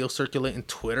was a video circulating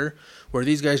Twitter where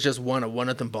these guys just won a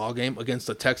 1-0 ball game against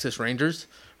the Texas Rangers,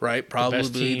 right?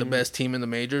 Probably the best team in the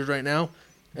majors right now.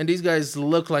 And these guys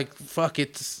look like,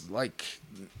 it's like,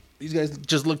 these guys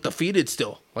just look defeated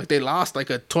still. Like they lost like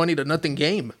a 20-0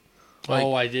 game. Like,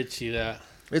 I did see that.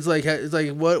 It's like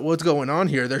what's going on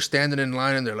here? They're standing in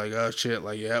line and they're like, oh shit,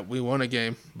 like yeah, we won a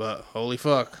game, but holy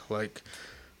fuck, like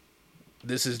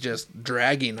this is just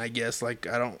dragging. I guess like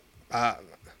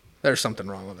there's something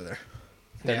wrong over there.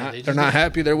 They're not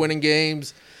happy. They're winning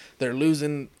games. They're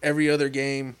losing every other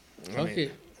game.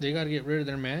 They got to get rid of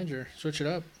their manager. Switch it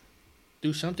up.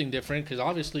 Do something different because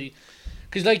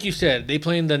like you said, they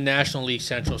play in the National League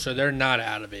Central, so they're not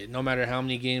out of it. No matter how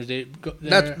many games they go.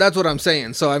 That's what I'm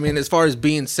saying. So I mean, as far as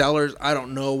being sellers, I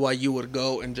don't know why you would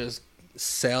go and just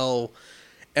sell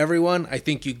everyone. I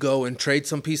think you go and trade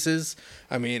some pieces.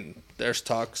 I mean, there's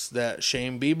talks that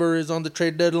Shane Bieber is on the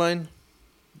trade deadline.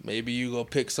 Maybe you go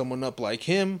pick someone up like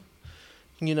him.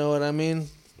 You know what I mean?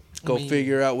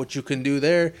 Figure out what you can do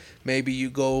there. Maybe you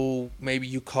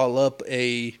call up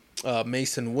a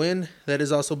Mason Wynn that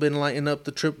has also been lighting up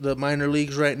the minor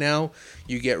leagues right now.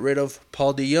 You get rid of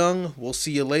Paul DeYoung. We'll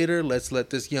see you later. Let's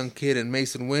let this young kid and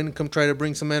Mason Wynn come try to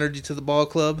bring some energy to the ball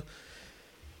club.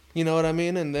 You know what I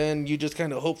mean? And then you just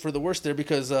kind of hope for the worst there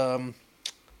because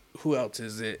who else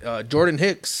is it? Jordan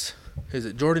Hicks. Is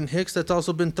it Jordan Hicks that's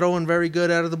also been throwing very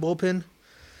good out of the bullpen?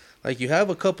 Like you have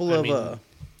a couple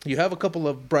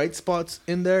of bright spots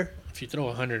in there. If you throw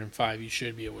 105, you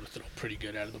should be able to throw pretty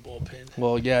good out of the bullpen.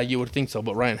 Well, yeah, you would think so,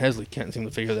 but Ryan Hesley can't seem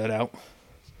to figure that out.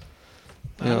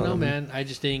 I don't know, man. I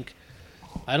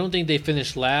don't think they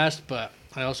finish last, but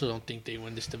I also don't think they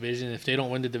win this division. If they don't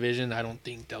win the division, I don't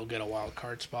think they'll get a wild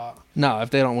card spot. No, if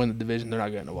they don't win the division, they're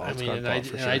not getting a wild card spot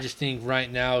for sure. I just think right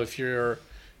now, if you're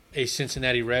a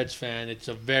Cincinnati Reds fan, it's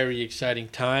a very exciting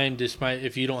time. Despite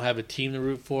if you don't have a team to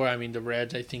root for, I mean, the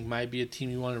Reds, I think, might be a team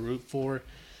you want to root for.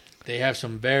 They have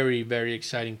some very, very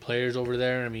exciting players over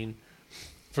there. I mean,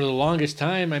 for the longest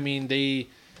time, I mean, they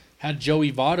had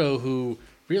Joey Votto, who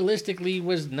realistically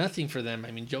was nothing for them.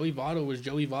 I mean, Joey Votto was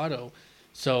Joey Votto.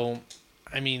 So,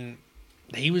 I mean,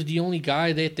 he was the only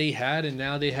guy that they had, and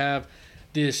now they have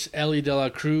this Ellie De La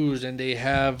Cruz, and they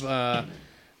have, who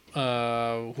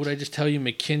did I just tell you,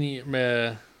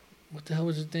 McKinney, what the hell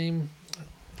was his name?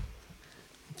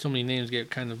 So many names get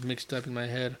kind of mixed up in my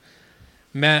head.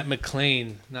 Matt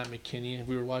McClain, not McKinney.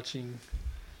 We were watching.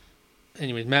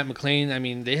 Anyways, Matt McClain. I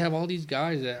mean, they have all these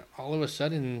guys that all of a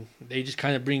sudden they just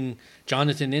kind of bring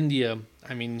Jonathan India.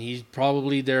 I mean, he's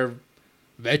probably their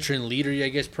veteran leader, I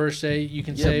guess, per se, you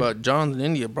can say. Yeah, but Jonathan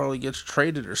India probably gets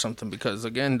traded or something because,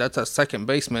 again, that's a second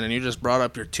baseman, and you just brought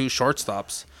up your 2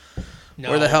 shortstops. No.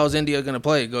 Where the hell is India going to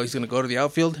play? He's going to go to the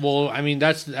outfield? Well, I mean,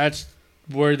 that's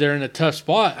where they're in a tough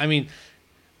spot. I mean,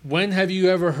 when have you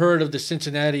ever heard of the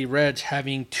Cincinnati Reds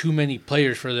having too many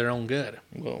players for their own good?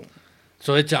 Well,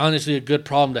 so it's honestly a good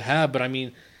problem to have. But, I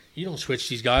mean, You don't switch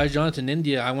these guys. Jonathan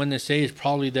India, I want to say, is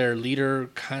probably their leader.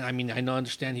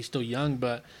 Understand he's still young,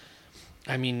 but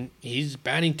I mean, he's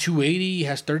batting 280. He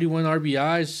has 31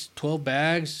 RBIs, 12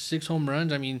 bags, 6 home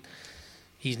runs. I mean,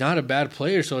 he's not a bad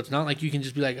player, so it's not like you can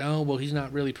just be like, oh, well, he's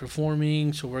not really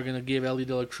performing, so we're going to give Ellie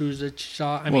De La Cruz a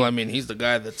shot. I mean, he's the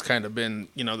guy that's kind of been,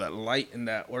 that light in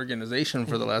that organization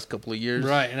for the last couple of years.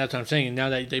 Right, and that's what I'm saying. And now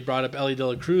that they brought up Ellie De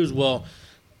La Cruz, well,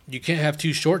 you can't have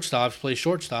two shortstops play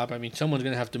shortstop. I mean, someone's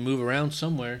going to have to move around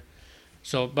somewhere.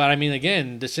 So, but I mean,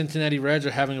 again, the Cincinnati Reds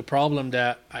are having a problem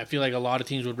that I feel like a lot of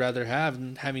teams would rather have,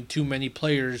 and having too many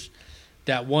players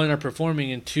that, one, are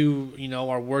performing and two,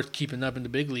 are worth keeping up in the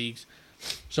big leagues.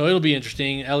 So it'll be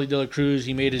interesting. Ellie De La Cruz,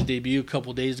 he made his debut a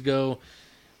couple days ago.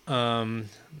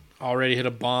 Already hit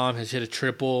a bomb, has hit a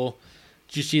triple.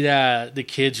 Did you see that the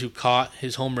kids who caught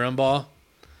his home run ball?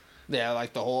 Yeah,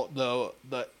 like all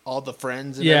the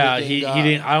friends. And yeah, he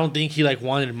didn't. I don't think he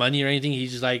wanted money or anything.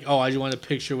 He's just like, oh, I just want a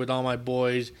picture with all my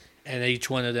boys and each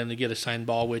one of them to get a signed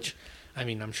ball. Which, I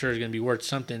mean, I'm sure is going to be worth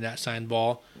something, that signed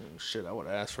ball. Oh, shit, I would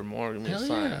have asked for more. Give me Hell a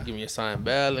sign. yeah. Give me a signed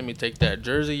bat. Let me take that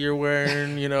jersey you're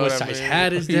wearing. You know what what I size mean?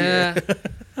 hat is that? Yeah.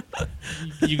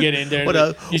 You get in there. What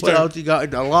else you got in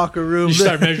the locker room? You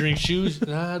start measuring shoes.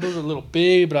 Nah, those are a little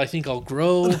big, but I think I'll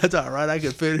grow. That's all right. I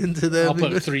can fit into them. I'll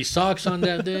put 3 socks on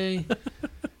that day.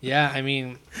 Yeah, I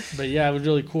mean, but yeah, it was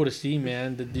really cool to see,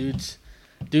 man. The dude's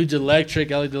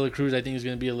electric. Ellie De La Cruz, I think, is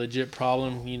going to be a legit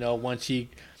problem. Once he,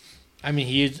 I mean,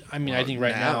 he is. I mean, I think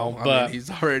right now, but he's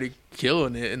already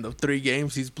killing it in the 3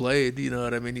 games he's played. You know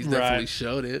what I mean? He's definitely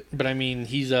showed it. But I mean,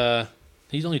 he's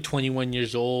only 21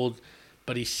 years old,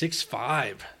 but he's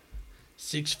 6'5",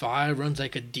 6'5", runs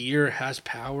like a deer, has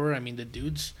power. I mean, the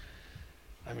dude's.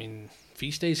 I mean, if he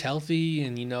stays healthy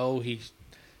and he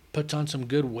puts on some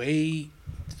good weight,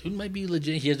 dude might be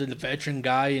legit. He has a veteran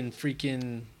guy in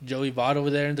freaking Joey Votto over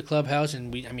there in the clubhouse,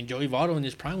 and Joey Votto in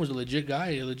his prime was a legit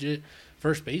guy, a legit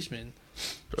first baseman.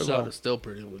 Joey Votto's still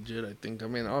pretty legit, I think. I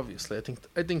mean, obviously,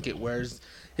 I think it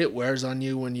wears on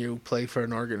you when you play for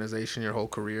an organization your whole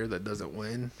career that doesn't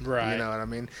win. Right. You know what I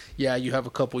mean? Yeah, you have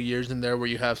a couple years in there where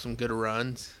you have some good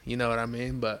runs. You know what I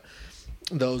mean? But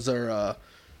those are a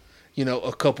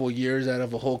couple years out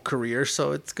of a whole career,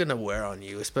 so it's gonna wear on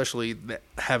you, especially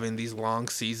having these long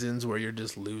seasons where you're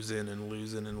just losing and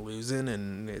losing and losing,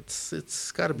 and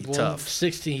it's got to be tough.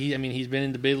 16. He's been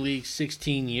in the big league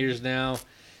 16 years now.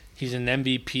 He's an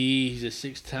MVP. He's a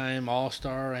 6-time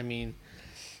All-Star. I mean,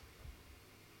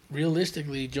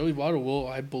 realistically, Joey Votto will,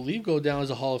 I believe, go down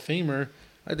as a Hall of Famer.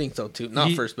 I think so too.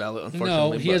 Not first ballot,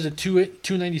 unfortunately. No, he has a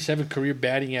 297 career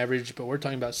batting average, but we're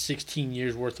talking about 16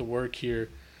 years worth of work here.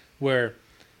 Where,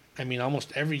 I mean,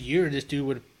 almost every year this dude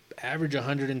would average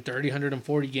 130,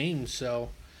 140 games. So,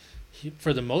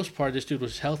 for the most part, this dude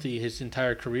was healthy his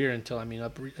entire career until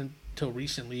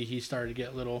recently he started to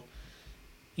get a little,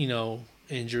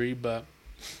 injury. But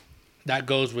that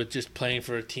goes with just playing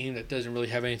for a team that doesn't really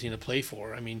have anything to play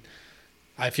for. I mean,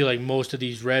 I feel like most of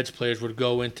these Reds players would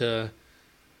go into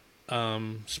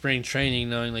spring training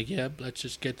knowing let's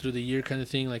just get through the year kind of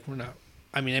thing. Like, we're not.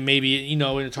 I mean, and maybe, and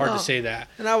it's hard to say that.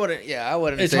 And I wouldn't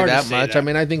say that much. I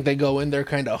mean, I think they go in there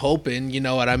kind of hoping, you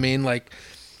know what I mean? Like,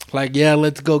 yeah,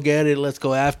 let's go get it. Let's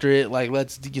go after it. Like,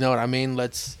 let's, you know what I mean?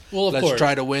 Let's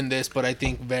try to win this. But I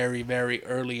think very, very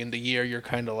early in the year, you're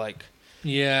kind of like,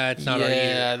 yeah, it's not our year.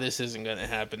 Yeah, this isn't going to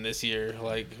happen this year.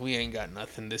 Like, we ain't got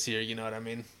nothing this year, you know what I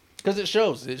mean? Because it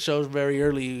shows. It shows very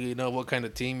early, what kind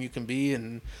of team you can be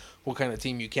and what kind of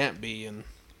team you can't be. And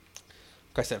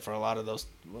like I said,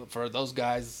 for those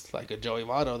guys like a Joey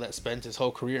Votto that spent his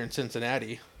whole career in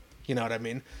Cincinnati, you know what I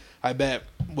mean? I bet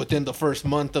within the first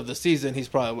month of the season, he's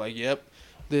probably like, yep,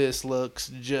 this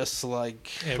looks just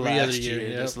like last year.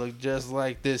 Yep. This looks just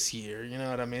like this year. You know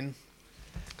what I mean?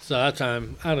 So that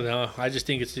time, I don't know. I just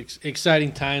think it's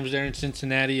exciting times there in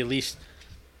Cincinnati, at least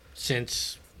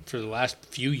since for the last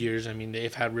few years. I mean,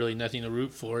 they've had really nothing to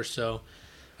root for, so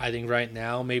I think right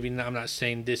now, maybe I'm not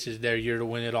saying this is their year to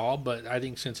win it all, but I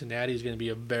think Cincinnati is going to be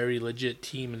a very legit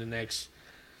team in the next,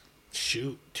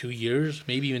 2 years,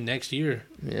 maybe even next year.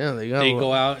 Yeah, they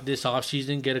go out this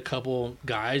offseason, get a couple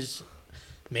guys.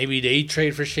 Maybe they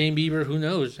trade for Shane Bieber. Who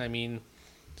knows? I mean,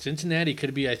 Cincinnati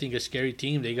could be, I think, a scary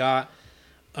team. They got,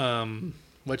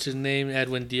 what's his name?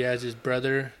 Edwin Diaz's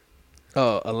brother.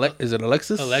 Oh, is it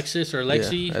Alexis? Alexis or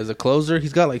Alexi? Yeah, as a closer,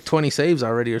 he's got like 20 saves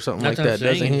already or something like that,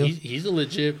 doesn't he? He's a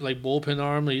legit bullpen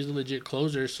arm. He's a legit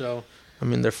closer. So I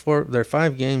mean, they're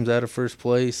 5 games out of first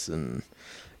place, and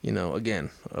again,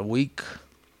 a weak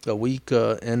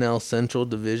NL Central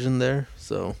division there.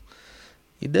 So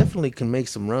he definitely can make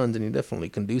some runs, and he definitely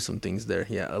can do some things there.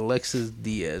 Yeah, Alexis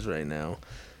Diaz right now.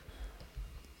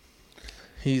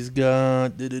 He's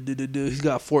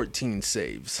got 14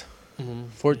 saves. Mm-hmm.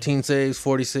 14 saves,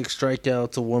 46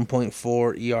 strikeouts, a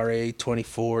 1.4 ERA,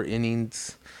 24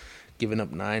 innings, giving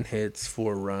up 9 hits,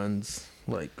 4 runs.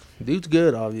 Like, dude's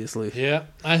good, obviously. Yeah,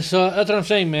 I saw. That's what I'm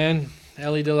saying, man.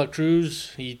 Ellie De La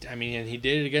Cruz. And he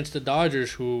did it against the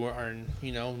Dodgers, who are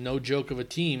no joke of a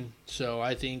team. So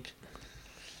I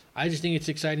just think it's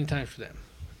exciting times for them.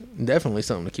 Definitely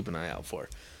something to keep an eye out for.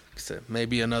 So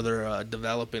maybe another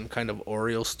developing kind of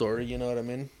Oriole story, you know what I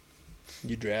mean?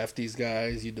 You draft these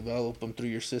guys, you develop them through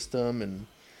your system, and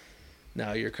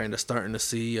now you're kind of starting to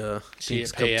see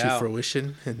things come to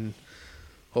fruition, and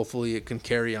hopefully it can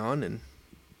carry on and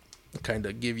kind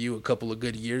of give you a couple of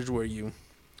good years where you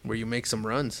make some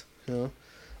runs. You know,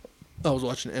 I was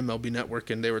watching MLB Network,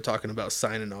 and they were talking about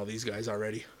signing all these guys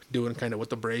already, doing kind of what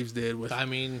the Braves did with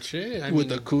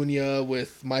with Acuna,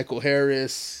 with Michael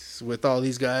Harris. With all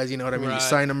these guys, you know what I mean? Right. You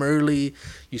sign them early,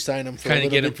 you sign them for a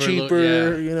little bit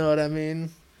cheaper, you know what I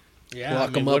mean? Yeah,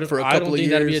 lock them up for a couple of years. I don't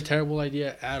think that'd be a terrible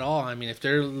idea at all. I mean, if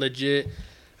they're legit,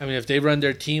 if they run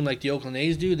their team like the Oakland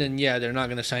A's do, then yeah, they're not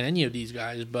going to sign any of these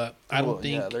guys. But I don't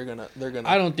think they're gonna.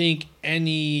 I don't think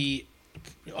any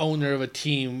owner of a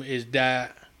team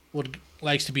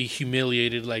likes to be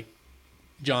humiliated like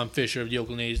John Fisher of the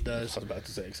Oakland A's does. I was about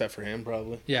to say, except for him,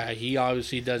 probably. Yeah, he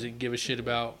obviously doesn't give a shit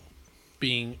about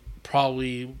being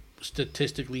probably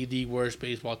statistically the worst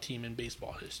baseball team in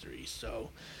baseball history. So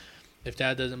if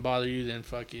that doesn't bother you, then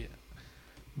fuck it.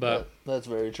 But that's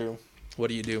very true. What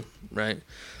do you do, right?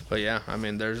 But yeah, I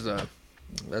mean, that's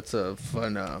a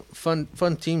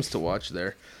fun teams to watch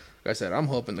there. Like I said, I'm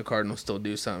hoping the Cardinals still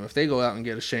do something. If they go out and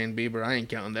get a Shane Bieber, I ain't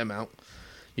counting them out.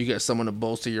 You get someone to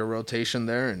bolster your rotation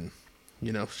there and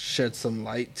shed some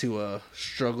light to a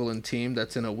struggling team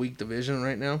that's in a weak division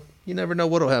right now. You never know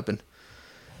what'll happen.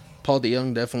 Paul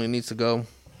DeYoung definitely needs to go.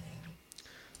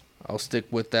 I'll stick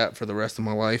with that for the rest of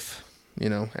my life,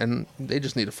 and they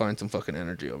just need to find some fucking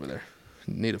energy over there.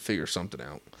 Need to figure something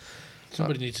out.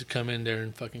 Somebody needs to come in there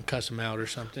and fucking cuss him out or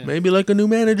something. Maybe like a new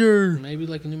manager.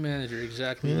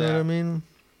 Exactly you that. Know what I mean?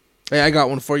 Hey, I got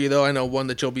one for you, though. I know one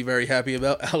that you'll be very happy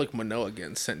about. Alek Manoah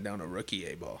getting sent down a rookie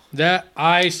A-ball.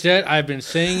 I've been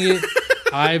saying it.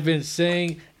 I've been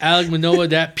saying Alek Manoah,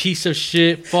 that piece of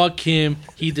shit, fuck him.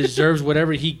 He deserves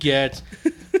whatever he gets.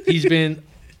 He's been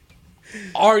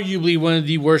arguably one of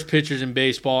the worst pitchers in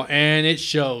baseball, and it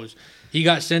shows. He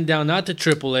got sent down not to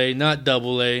AAA, not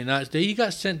AA, he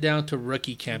got sent down to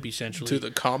rookie camp, essentially. To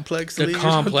the complex league? The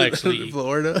complex league.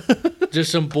 Florida?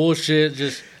 Just some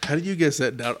bullshit. How did you get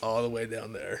sent down all the way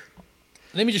down there?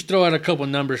 Let me just throw out a couple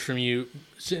numbers from you.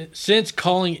 Since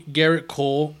calling Garrett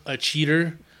Cole a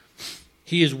cheater,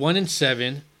 he is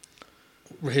 1-7.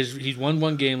 He's won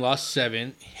 1 game, lost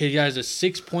 7. He has a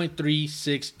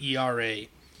 6.36 ERA.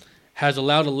 Has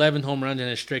allowed 11 home runs and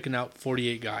has stricken out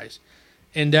 48 guys.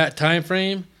 In that time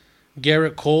frame,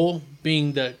 Garrett Cole,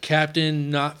 being the captain,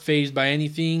 not fazed by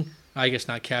anything. I guess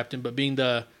not captain, but being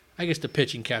the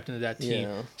pitching captain of that team.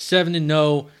 Yeah.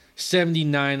 7-0,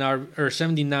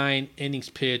 79 innings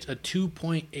pitched, a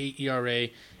 2.8 ERA,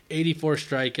 84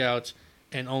 strikeouts,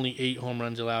 and only 8 home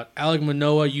runs allowed. Alek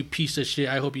Manoah, you piece of shit.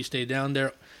 I hope you stay down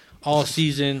there all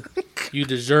season. You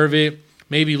deserve it.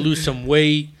 Maybe lose some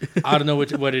weight. I don't know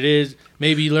what it is.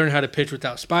 Maybe learn how to pitch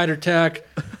without spider tack.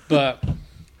 But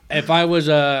if I was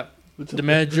the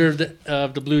manager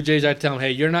of the Blue Jays, I'd tell him,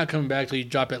 hey, you're not coming back till you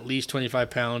drop at least 25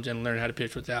 pounds and learn how to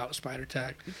pitch without spider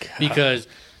tack. God. Because,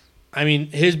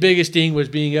 his biggest thing was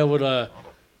being able to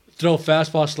throw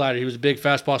fastball slider. He was a big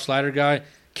fastball slider guy.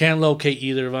 Can't locate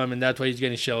either of them, and that's why he's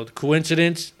getting shelled.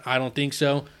 Coincidence? I don't think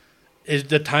so. Is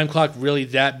the time clock really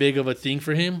that big of a thing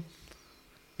for him?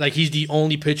 Like, he's the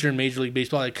only pitcher in Major League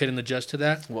Baseball that couldn't adjust to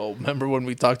that? Well, remember when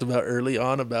we talked about early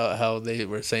on about how they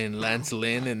were saying Lance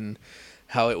Lynn and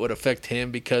how it would affect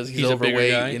him because he's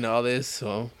overweight and all this?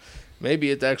 So maybe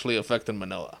it's actually affecting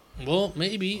Manoah. Well,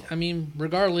 maybe.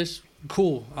 Regardless,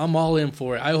 cool. I'm all in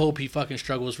for it. I hope he fucking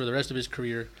struggles for the rest of his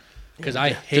career because I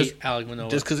hate Alek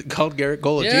Manoah. Just because it called Garrett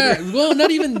Cole a cheater? Well,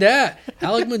 not even that.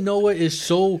 Alek Manoah is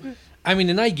so...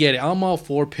 and I get it. I'm all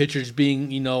for pitchers being,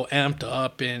 amped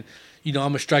up and... I'm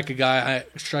gonna strike a guy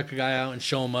out and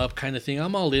show him up, kind of thing.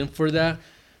 I'm all in for that,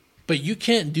 but you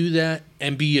can't do that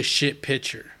and be a shit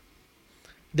pitcher.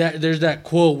 There's that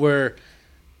quote where,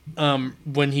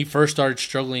 when he first started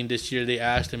struggling this year, they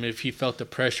asked him if he felt the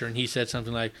pressure, and he said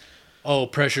something like, "Oh,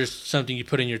 pressure is something you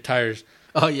put in your tires."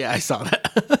 Oh yeah, I saw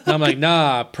that. And I'm like,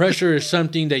 nah, pressure is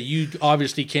something that you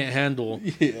obviously can't handle.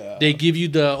 Yeah. They give you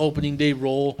the opening day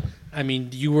role.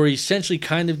 You were essentially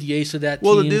kind of the ace of that team.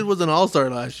 Well, the dude was an all-star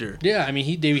last year. Yeah,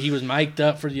 he was mic'd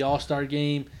up for the all-star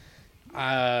game.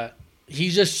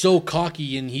 he's just so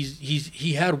cocky, and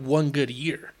he had one good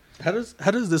year. How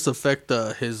does this affect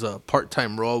his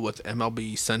part-time role with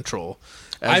MLB Central?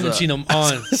 I haven't seen him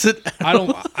on. I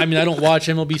don't watch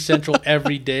MLB Central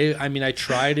every day. I mean, I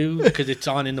try to because it's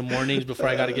on in the mornings before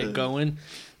I got to get going.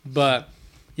 But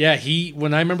yeah,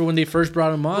 when I remember when they first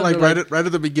brought him on, like right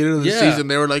at the beginning of the season,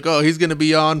 they were like, "Oh, he's going to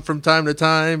be on from time to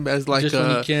time as like just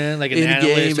when he can, like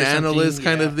an analyst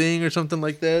kind of thing or something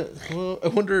like that." Well, I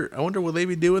wonder will they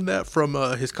be doing that from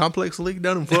his complex league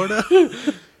down in Florida?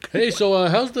 Hey, so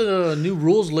how's the new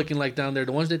rules looking like down there?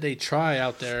 The ones that they try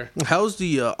out there. How's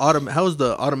the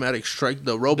automatic strike,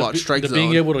 the robot strike zone?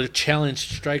 Being able to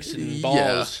challenge strikes and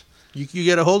balls. Yeah. You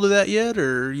get a hold of that yet,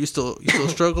 or are you still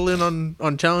struggling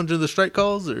on challenging the strike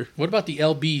calls? Or what about the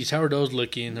LBs? How are those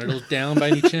looking? Are those down by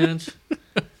any chance?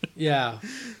 Yeah,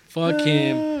 fuck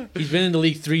him. He's been in the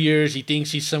league 3 years. He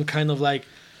thinks he's some kind of like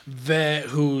vet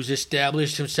who's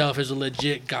established himself as a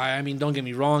legit guy. I mean, don't get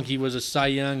me wrong. He was a Cy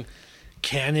Young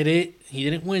candidate. He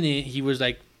didn't win it.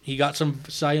 He got some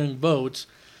Cy Young votes.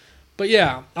 But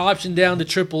yeah, option down to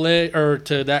AAA or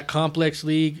to that complex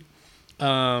league.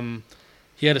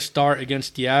 He had a start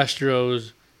against the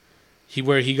Astros.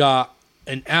 Where he got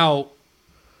an out,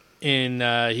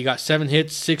 and he got 7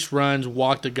 hits, 6 runs,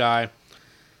 walked a guy.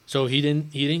 So he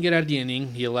didn't get out of the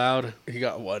inning. He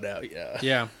got 1 out.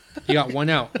 Yeah, he got 1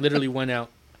 out. Literally 1 out.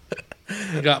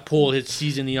 He got pulled. His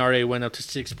season ERA went up to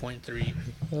 6.3.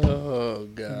 Oh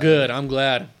god. Good. I'm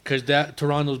glad because that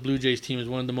Toronto's Blue Jays team is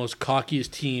one of the most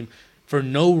cockiest team for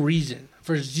no reason,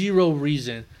 for 0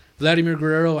 reason. Vladimir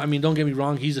Guerrero, I mean, don't get me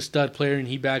wrong, he's a stud player and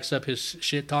he backs up his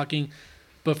shit talking,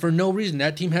 but for no reason,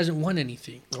 that team hasn't won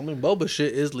anything. I mean, Boba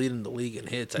shit is leading the league in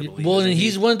hits, I believe. Well, and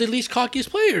he's one of the least cockiest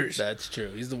players. That's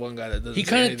true. He's the one guy that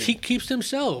doesn't. He keeps to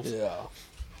himself. Yeah.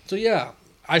 So yeah,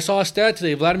 I saw a stat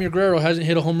today. Vladimir Guerrero hasn't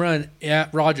hit a home run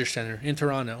at Rogers Center in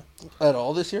Toronto at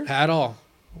all this year. At all.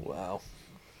 Wow.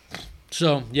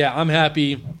 So yeah, I'm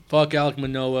happy. Fuck Alek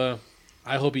Manoah.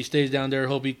 I hope he stays down there.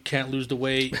 Hope he can't lose the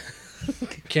weight.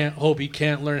 Hope he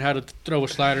can't learn how to throw a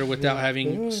slider without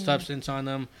having substance on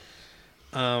them.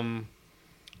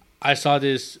 I saw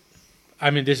this.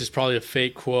 I mean, this is probably a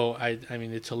fake quote. I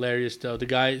mean, it's hilarious though. The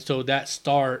guy. So that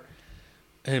start,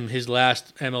 his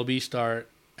last MLB start,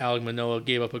 Alek Manoah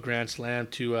gave up a grand slam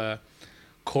to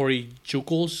Corey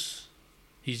Jukuls.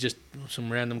 He's just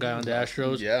some random guy on the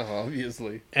Astros. Yeah,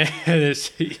 obviously. And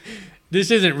this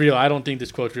isn't real. I don't think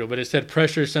this quote's real, but it said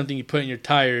pressure is something you put in your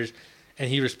tires. And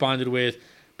he responded with,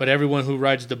 but everyone who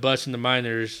rides the bus in the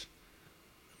minors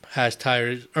has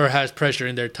tires or has pressure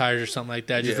in their tires or something like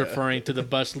that, just referring to the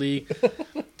bus league.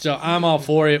 So I'm all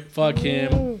for it. Fuck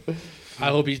him. I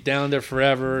hope he's down there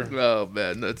forever. Oh,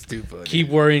 man, that's too funny. Keep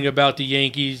worrying about the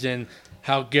Yankees and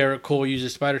how Garrett Cole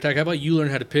uses spider tack. How about you learn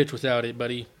how to pitch without it,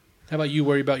 buddy? How about you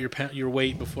worry about your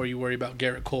weight before you worry about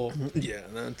Garrett Cole? Yeah,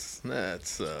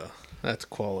 that's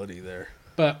quality there.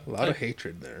 But a lot of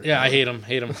hatred there. Yeah, I hate him.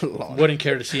 Wouldn't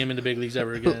care to see him in the big leagues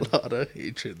ever again. A lot of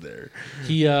hatred there.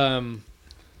 I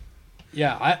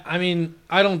mean,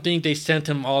 I don't think they sent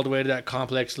him all the way to that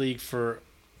complex league for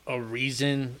a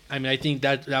reason. I mean, I think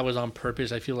that was on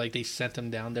purpose. I feel like they sent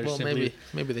him down there simply.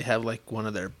 Maybe they have like one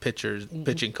of their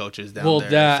pitching coaches down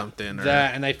there or something.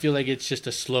 And I feel like it's just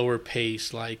a slower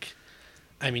pace. Like,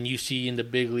 I mean, you see in the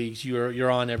big leagues,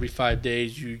 you're on every 5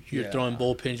 days. You're throwing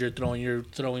bullpens, you're throwing your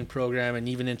throwing program, and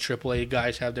even in AAA,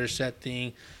 guys have their set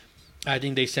thing. I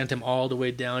think they sent him all the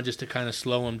way down just to kind of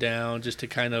slow him down, just to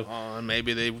kind of. And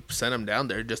maybe they sent him down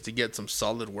there just to get some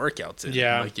solid workouts in.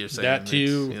 Yeah, like you're saying, that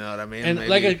too. You know what I mean? And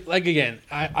like again,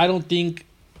 I don't think.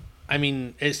 I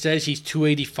mean, it says he's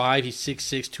 285. He's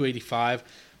 6'6", 285,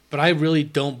 but I really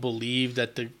don't believe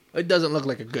that the. It doesn't look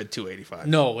like a good 285.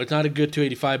 No, it's not a good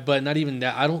 285, but not even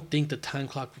that. I don't think the time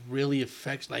clock really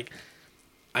affects, like,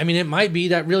 I mean, it might be,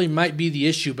 that really might be the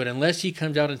issue, but unless he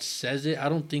comes out and says it, I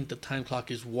don't think the time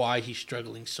clock is why he's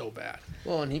struggling so bad.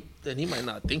 Well, and he might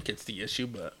not think it's the issue,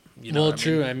 but you know. Well,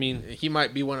 true. I mean, he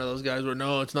might be one of those guys where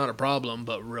no, it's not a problem,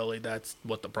 but really that's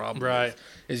what the problem right.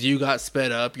 is you got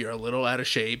sped up, you're a little out of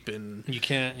shape, and you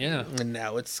can't, and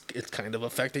now it's kind of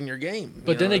affecting your game.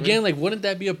 But then again, like, wouldn't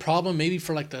that be a problem maybe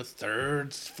for like the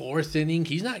third, fourth inning?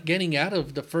 He's not getting out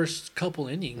of the first couple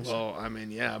innings. Well, I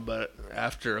mean, yeah, but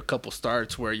after a couple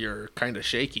starts where you're kind of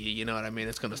shaky, you know what I mean?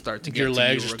 It's going to start to get your to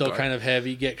legs are still kind of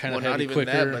heavy, get kind of heavy not even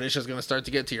quicker. that, but it's just going to start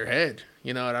to get to your head.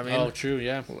 You know what I mean? Oh, true,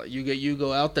 yeah. You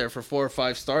go out there for 4 or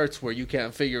 5 starts where you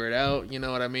can't figure it out. You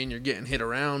know what I mean? You're getting hit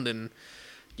around, and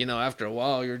you know after a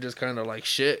while you're just kind of like,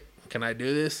 shit, can I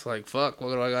do this? Like, fuck, what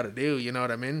do I got to do? You know what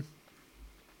I mean?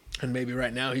 And maybe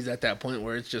right now he's at that point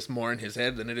where it's just more in his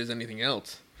head than it is anything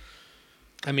else.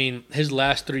 I mean, his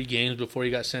last 3 games before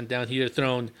he got sent down, he had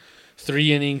thrown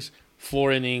 3 innings,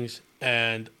 4 innings,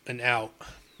 and an out.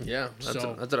 Yeah, that's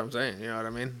what I'm saying. You know what I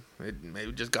mean? It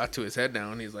maybe just got to his head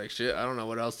now, and he's like, "Shit, I don't know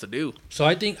what else to do." So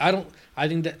I think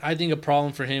a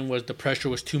problem for him was the pressure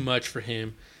was too much for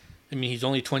him. I mean, he's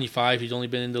only 25. He's only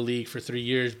been in the league for 3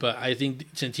 years, but I think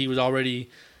since he was already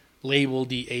labeled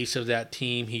the ace of that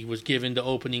team, he was given the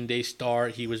opening day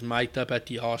start. He was mic'd up at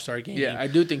the All-Star game. Yeah, I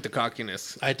do think the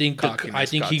cockiness. I think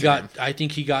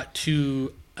he got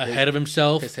too ahead of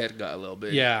himself. His head got a little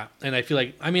bit. Yeah, and I feel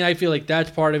like that's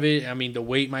part of it. I mean, the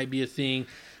weight might be a thing.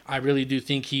 I really do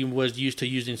think he was used to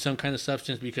using some kind of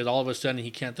substance because all of a sudden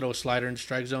he can't throw a slider in the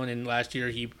strike zone, and last year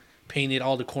he painted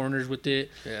all the corners with it.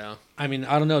 Yeah. I mean,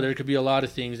 I don't know. There could be a lot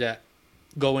of things that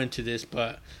go into this,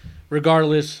 but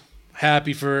regardless,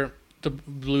 happy for the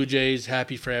Blue Jays,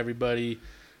 happy for everybody.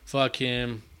 Fuck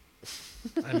him.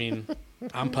 I mean,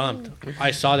 I'm pumped.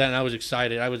 I saw that and I was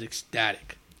excited. I was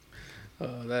ecstatic.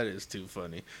 Oh, that is too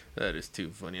funny. That is too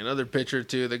funny. Another pitcher,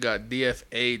 too, that got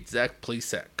DFA'd, Zach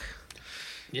Plesac.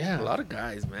 Yeah. A lot of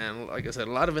guys, man. Like I said,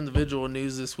 a lot of individual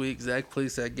news this week. Zach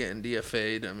Plesac getting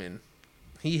DFA'd. I mean,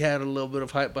 he had a little bit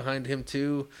of hype behind him,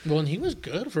 too. Well, and he was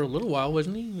good for a little while,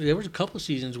 wasn't he? There was a couple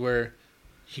seasons where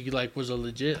he, was a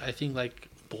legit, I think,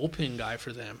 bullpen guy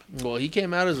for them. Well, he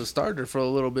came out as a starter for a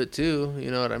little bit, too. You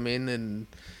know what I mean? And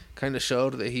kind of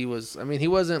showed that he was, I mean, he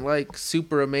wasn't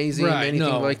super amazing or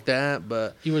anything like that,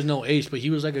 but he was no ace, but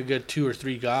he was a good 2 or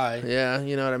 3 guy. Yeah,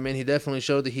 you know what I mean? He definitely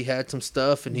showed that he had some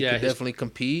stuff and he could definitely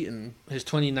compete. And his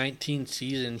 2019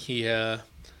 season, he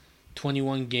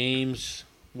 21 games,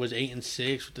 was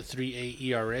 8-6 with a 3.8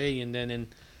 ERA, and then in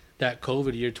that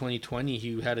COVID year 2020,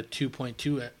 he had a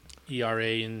 2.2 ERA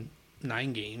in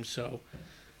 9 games. So,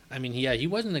 I mean, he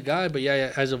wasn't the guy, but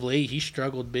as of late, he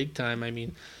struggled big time. I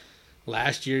mean,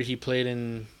 last year he played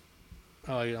in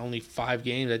only 5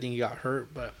 games. I think he got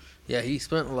hurt, but yeah, he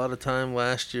spent a lot of time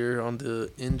last year on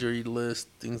the injury list,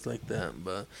 things like that.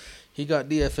 But he got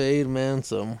DFA'd, man.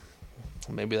 So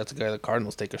maybe that's a guy the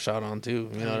Cardinals take a shot on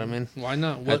too. You know what I mean? Why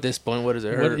not? At this point, what does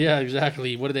it hurt? Yeah,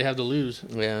 exactly. What do they have to lose?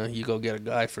 Yeah, you go get a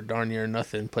guy for darn near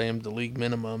nothing, pay him the league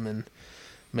minimum, and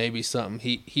maybe something.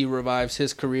 He revives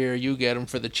his career. You get him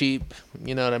for the cheap.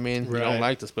 You know what I mean? Right. You don't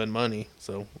like to spend money,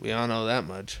 so we all know that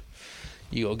much.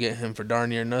 You go get him for darn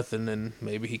near nothing, and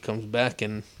maybe he comes back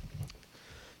and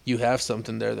you have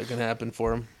something there that can happen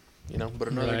for him. You know, but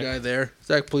another guy there.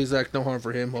 Zach Plesac, no harm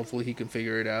for him. Hopefully he can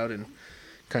figure it out and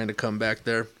kind of come back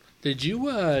there. Did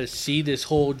you see this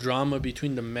whole drama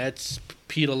between the Mets,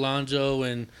 Pete Alonso,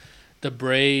 and the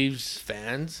Braves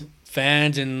fans,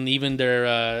 and even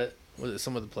their was it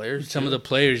some of the players? Some of the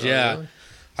players, yeah. Really?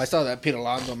 I saw that Pete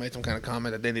Alonso made some kind of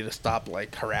comment that they need to stop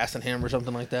harassing him or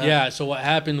something like that. Yeah. So what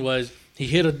happened was he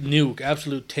hit a nuke,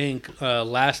 absolute tank,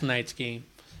 last night's game.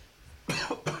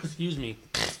 Excuse me.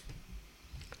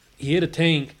 He hit a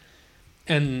tank,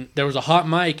 and there was a hot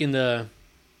mic in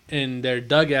their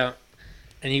dugout,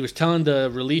 and he was telling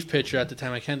the relief pitcher at the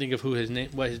time, I can't think of what his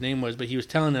name was, but he was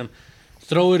telling them,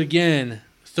 throw it again,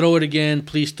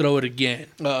 please throw it again.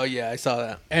 Oh yeah, I saw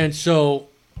that. And so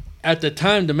at the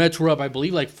time the Mets were up, I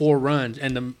believe 4 runs,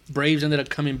 and the Braves ended up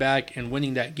coming back and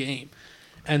winning that game.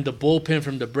 And the bullpen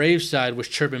from the Braves side was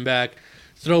chirping back,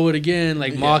 throw it again,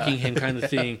 mocking him kind of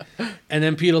thing. And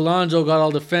then Pete Alonso got all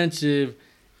defensive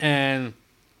and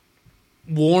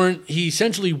he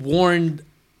essentially warned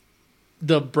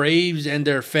the Braves and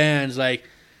their fans,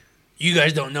 you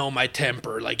guys don't know my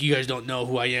temper. You guys don't know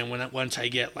who I am once I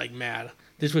get mad.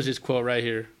 This was his quote right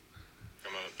here.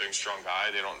 I'm a big, strong guy.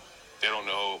 They don't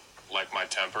know my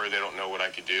temper. They don't know what I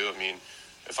could do. I mean,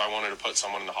 if I wanted to put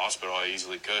someone in the hospital, I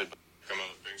easily could. I'm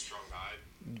a big, strong guy.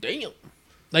 Damn.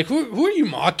 Who are you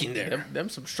mocking there? Them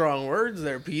some strong words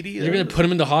there, Petey. You're going to put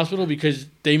him in the hospital because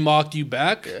they mocked you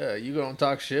back? Yeah, you going to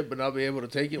talk shit but not be able to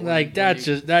take it. That's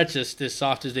just as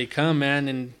soft as they come, man.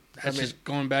 And that's just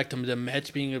going back to the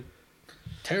Mets being a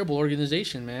terrible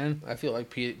organization, man. I feel like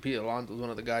Pete Alonso is one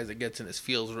of the guys that gets in his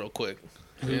feels real quick.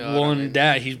 You know well,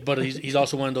 he's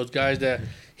also one of those guys that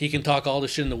he can talk all the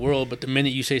shit in the world, but the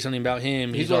minute you say something about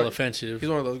him, he's all offensive. He's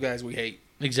one of those guys we hate.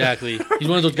 Exactly. He's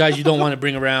one of those guys you don't want to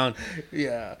bring around.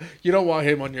 Yeah. You don't want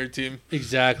him on your team.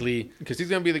 Exactly. Because he's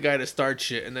going to be the guy that starts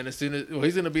shit. And then he's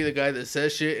going to be the guy that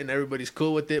says shit and everybody's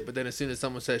cool with it. But then as soon as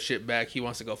someone says shit back, he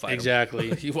wants to go fight exactly.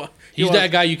 him. He's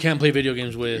that guy you can't play video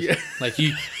games with. Yeah.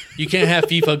 You can't have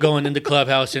FIFA going in the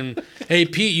clubhouse and, hey,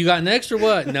 Pete, you got next or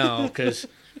what? No, because...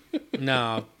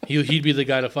 No, he'd be the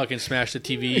guy to fucking smash the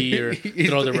TV or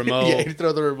throw the remote. Yeah, he'd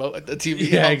throw the remote at the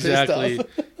TV. Yeah, exactly.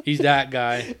 He's that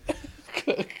guy.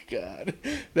 God.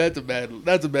 That's a bad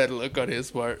look on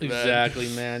his part, man. Exactly,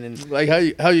 man. And Like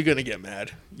how you gonna get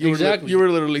mad? Exactly. You were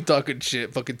literally talking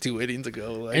shit fucking 2 innings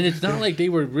ago. Like. and it's not like they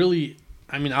were really.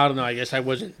 I mean, I don't know. I guess I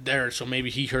wasn't there, so maybe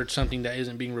he heard something that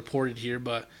isn't being reported here.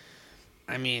 But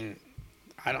I mean,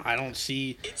 I don't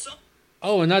see.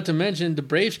 Oh, and not to mention the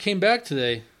Braves came back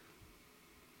today.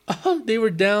 Oh, they were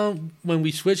down when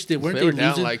we switched it. Weren't They they, were down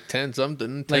losing? like 10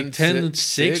 something, Like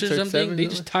 10-6 or something. 7, They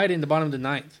just tied it in the bottom of the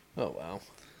ninth. Oh wow.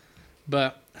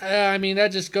 But I mean,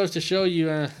 that just goes to show you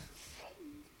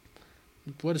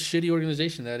what a shitty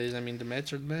organization that is. I mean, the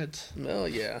Mets are the Mets. Well,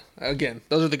 yeah. Again,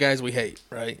 those are the guys we hate,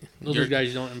 right? Those are the guys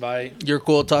you don't invite. You're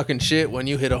cool talking shit when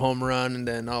you hit a home run, and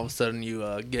then all of a sudden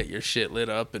you get your shit lit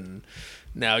up, and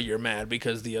now you're mad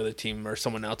because the other team or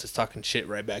someone else is talking shit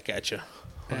right back at you.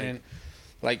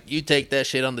 Like you take that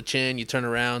shit on the chin, you turn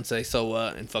around, say so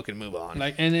what, and fucking move on.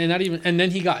 Like and not even and then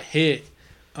he got hit.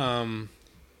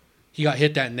 He got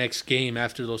hit that next game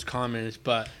after those comments,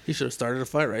 but he should have started a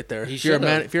fight right there. He If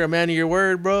you're a man of your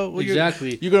word, bro. Well,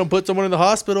 exactly. You're gonna put someone in the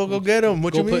hospital. Go get him.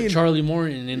 What go you mean? Put Charlie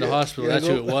Morton in the hospital. That's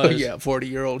who it was. Yeah,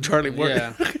 40-year-old Charlie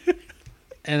Morton. Yeah.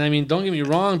 And I mean, don't get me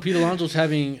wrong. Pete Alonso's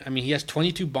having. I mean, he has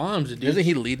 22 bombs. Dude. Isn't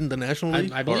he leading the National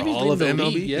League? I believe or he's all of leading the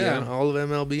MLB. league, yeah. All of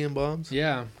MLB in bombs.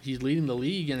 Yeah, he's leading the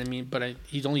league, and I mean, but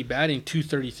he's only batting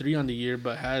 .233 on the year,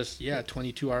 but has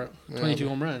 22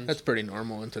 home runs. That's pretty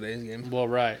normal in today's game. Well,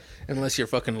 right. Unless you're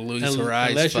fucking Luis Ariz,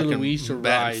 unless you're fucking Luis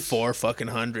batting Ariz.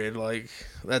 400. Like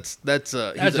that's not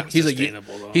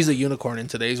sustainable, though. He's a unicorn in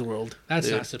today's world. That's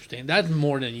dude. not sustainable. That's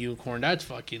more than a unicorn. That's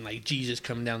fucking like Jesus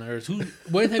coming down to earth.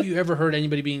 When have you ever heard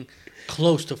anybody being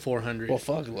close to 400? Well,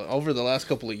 fuck. Over the last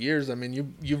couple of years, I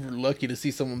mean, you're lucky to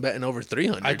see someone batting over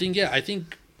 300. I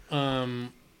think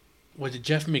was it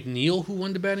Jeff McNeil who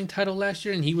won the batting title last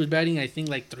year, and he was batting I think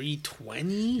like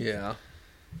 320. Yeah.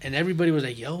 And everybody was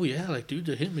like, "Yo, yeah, like dude,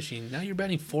 the hit machine." Now you're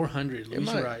batting 400. Luis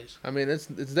Ariz. I mean, it's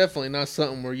definitely not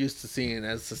something we're used to seeing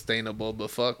as sustainable.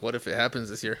 But fuck, what if it happens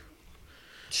this year?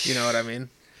 You know what I mean?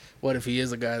 What if he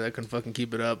is a guy that can fucking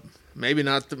keep it up? Maybe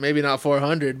not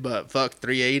 400, but fuck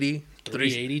 380,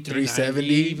 370.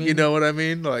 Even. You know what I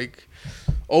mean? Like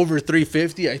over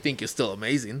 350, I think is still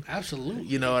amazing. Absolutely.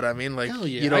 You know what I mean? Like, hell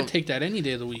yeah, you know, I'd take that any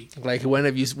day of the week. Like when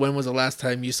was the last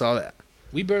time you saw that?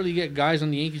 We barely get guys on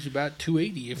the Yankees who bat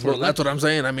 280. Well, that's what I'm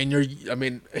saying. I mean,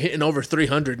 hitting over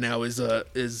 300 now is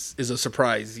a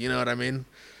surprise. You know what I mean?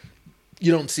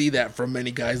 You don't see that from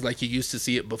many guys like you used to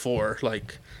see it before.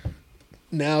 Like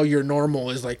now your normal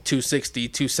is like 260,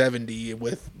 270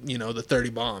 with, the 30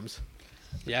 bombs.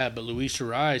 Yeah, but Luis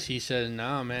Ariz, he said,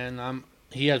 "Nah, man,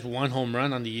 he has one home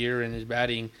run on the year and is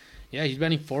batting. Yeah, he's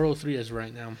batting 403 as of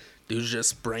right now. Dude's just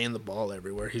spraying the ball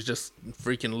everywhere. He's just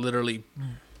freaking literally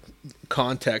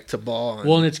contact to ball.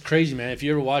 Well, and it's crazy, man. If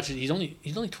you ever watch it, he's only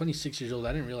 26 years old.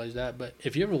 I didn't realize that, but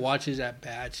if you ever watch his at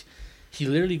bats, he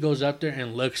literally goes up there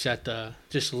and looks at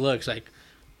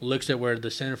looks at where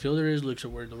the center fielder is, looks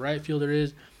at where the right fielder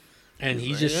is, and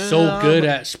he's just so good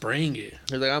at spraying it.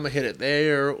 He's like, I'm gonna hit it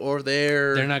there or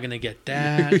there. They're not gonna get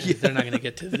that. Yeah. They're not gonna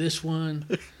get to this one,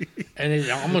 and it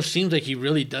almost seems like he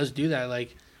really does do that.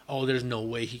 Like, oh, there's no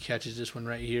way he catches this one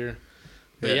right here.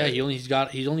 But yeah,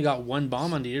 he's only got one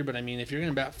bomb on the year. But I mean, if you're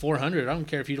gonna bat 400, I don't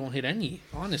care if you don't hit any.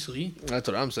 Honestly, that's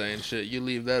what I'm saying. Shit, you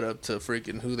leave that up to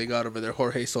freaking who they got over there,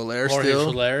 Jorge Soler. Jorge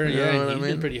Soler, yeah, he's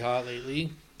been pretty hot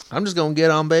lately. I'm just gonna get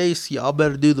on base. Y'all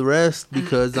better do the rest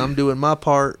because I'm doing my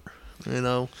part.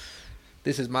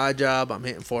 This is my job. I'm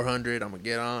hitting 400. I'm gonna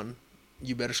get on.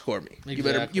 You better score me.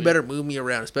 Exactly. You better move me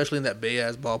around, especially in that big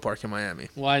ass ballpark in Miami.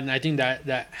 Well, and I think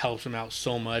that helps him out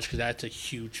so much because that's a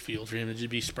huge field for him to just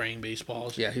be spraying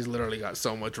baseballs. Yeah, he's literally got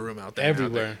so much room out there.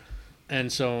 Everywhere.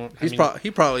 And so he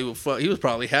was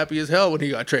probably happy as hell when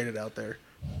he got traded out there.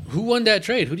 Who won that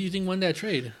trade? Who do you think won that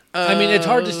trade? I mean, it's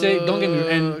hard to say. Don't get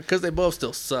me because they both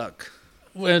still suck.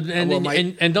 Well,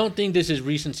 and don't think this is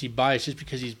recency bias just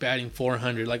because he's batting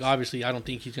 400. Like, obviously, I don't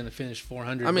think he's going to finish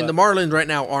 400. I mean, the Marlins right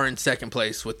now are in second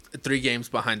place with 3 games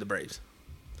behind the Braves.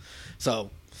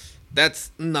 So,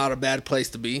 that's not a bad place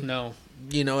to be. No.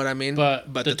 You know what I mean?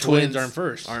 But the Twins are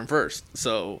in first.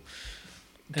 So,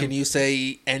 can you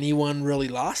say anyone really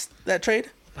lost that trade?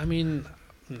 I mean,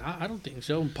 I don't think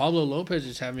so. Pablo Lopez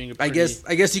is having a pretty...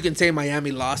 I guess you can say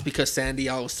Miami lost because Sandy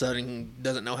all of a sudden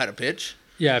doesn't know how to pitch.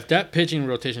 Yeah, if that pitching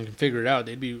rotation can figure it out,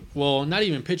 they'd be... Well, not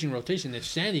even pitching rotation. If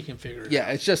Sandy can figure it out. Yeah,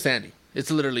 it's just Sandy.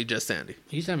 It's literally just Sandy.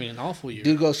 He's having an awful year.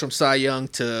 Dude goes from Cy Young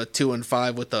to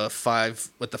 2-5 with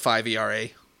the 5 ERA.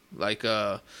 Like,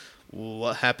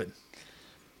 what happened?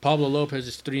 Pablo Lopez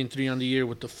is 3-3 on the year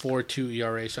with the 4.2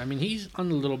 ERA. So I mean, he's on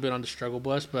a little bit on the struggle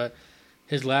bus, but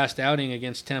his last outing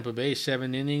against Tampa Bay,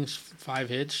 7 innings, 5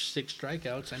 hits, 6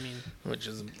 strikeouts. I mean, which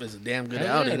is a damn good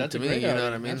hell outing yeah, that's to a me. great You know outing.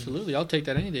 what I mean? Absolutely, I'll take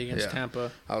that any day against Yeah.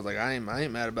 Tampa. I was like, I ain't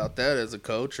mad about that as a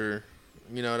coach, or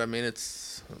you know what I mean.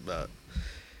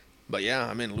 But yeah,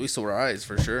 I mean, Luis Suarez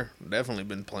for sure, definitely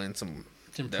been playing some.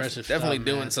 It's impressive. Definitely stuff,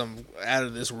 doing man. some out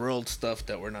of this world stuff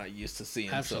that we're not used to seeing.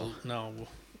 Absolutely, So no.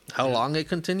 how long it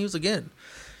continues again,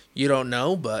 you don't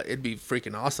know, but it'd be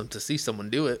freaking awesome to see someone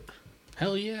do it.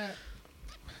 Hell yeah.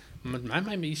 That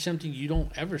might be something you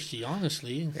don't ever see,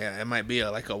 honestly. Yeah, it might be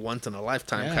like a once in a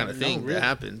lifetime Yeah, kind of thing really. that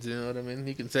happens. You know what I mean?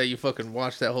 You can say you fucking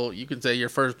watched that whole. You can say your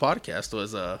first podcast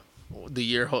was the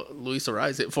year Luis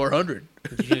Suarez hit 400.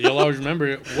 You'll always remember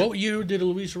it. What year did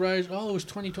Luis Suarez? Oh, it was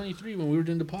 2023 when we were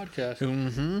doing the podcast.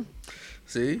 Mm-hmm.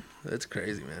 See, that's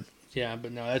crazy, man. Yeah,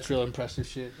 but no, that's real impressive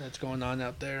shit that's going on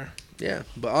out there. Yeah,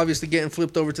 but obviously getting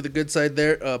flipped over to the good side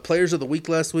there. Players of the week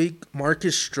last week: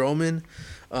 Marcus Stroman,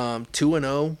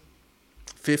 2-0,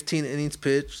 15 innings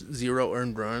pitched, 0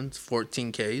 earned runs,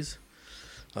 14 Ks.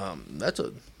 That's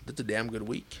a damn good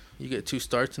week. You get 2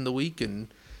 starts in the week and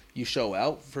you show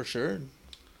out for sure.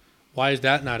 Why is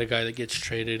that not a guy that gets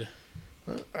traded?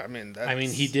 I mean,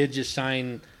 he did just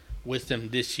sign with them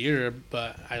this year,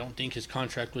 but I don't think his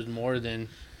contract was more than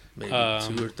maybe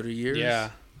 2 or 3 years.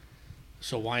 Yeah.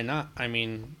 So why not? I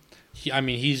mean,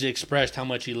 he's expressed how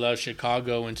much he loves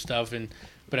Chicago and stuff,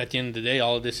 but at the end of the day,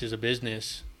 all of this is a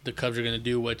business. The Cubs are going to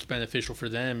do what's beneficial for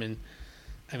them, and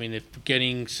I mean, if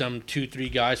getting some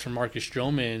 2-3 guys from Marcus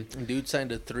Stroman, Dude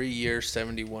signed a 3-year,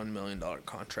 $71 million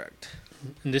contract.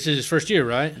 and this is his first year,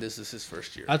 right? This is his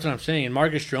first year. That's what I'm saying. And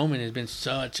Marcus Stroman has been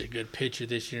such a good pitcher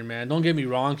this year, man. Don't get me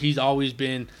wrong; he's always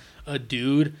been a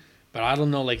dude, but I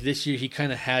don't know. Like this year, he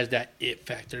kind of has that it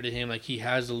factor to him. Like he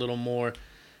has a little more.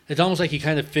 It's almost like he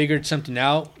kind of figured something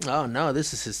out. Oh no,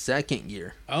 this is his second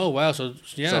year. Oh wow! So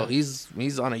yeah, So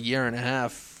he's on a year and a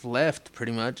half left,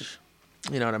 pretty much.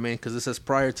 You know what I mean? Because this says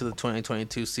prior to the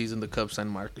 2022 season, the Cubs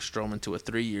signed Marcus Stroman to a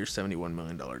 3-year, $71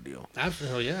 million deal,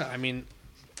 absolutely. Yeah, I mean,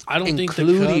 I don't think the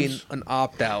including Cubs. an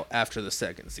opt out after the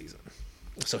second season.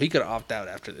 So he could opt out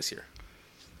after this year.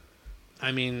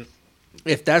 I mean,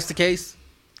 If that's the case,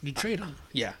 you trade him.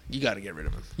 yeah, you got to get rid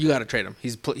of him. You got to trade him.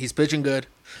 He's pitching good.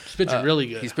 He's pitching really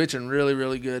good. He's pitching really,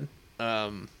 really good.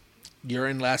 You're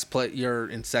in last place. You're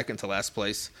in second to last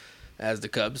place as the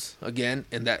Cubs again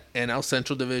in that NL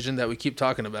Central division that we keep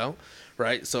talking about,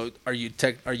 right? So are you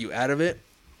out of it?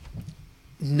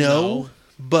 No,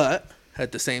 but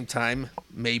at the same time,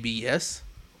 maybe yes.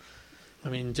 I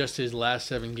mean, just his last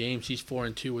 7 games, he's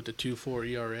 4-2 with the 2.4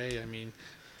 ERA. I mean,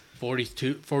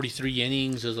 43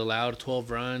 innings has allowed 12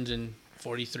 runs in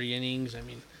 43 innings. I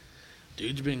mean,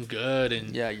 dude's been good,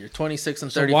 and Yeah, you're 26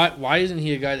 and so 30. why isn't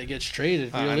he a guy that gets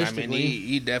traded? I Realistically, mean,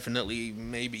 he definitely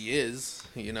maybe is.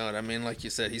 You know what I mean? Like you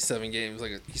said, he's 7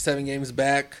 games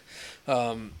back,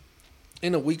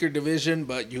 in a weaker division.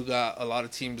 But you got a lot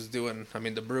of teams doing. I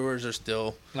mean, the Brewers are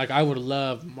still. like I would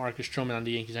love Marcus Stroman on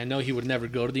the Yankees. I know he would never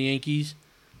go to the Yankees,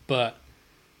 but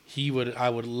I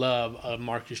would love a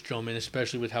Marcus Stroman,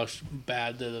 especially with how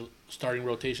bad the starting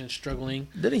rotation is struggling.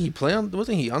 Didn't he play on?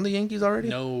 Wasn't he on the Yankees already?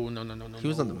 No. He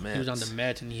was on the Mets. He was on the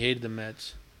Mets, and he hated the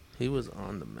Mets. He was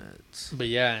on the Mets. But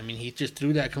yeah, I mean, he just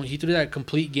threw that. He threw that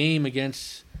complete game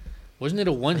against. Wasn't it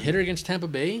a 1-hitter against Tampa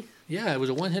Bay? Yeah, it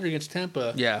was a 1-hitter against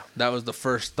Tampa. Yeah, that was the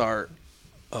first start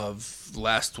of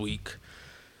last week.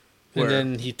 And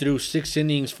then he threw 6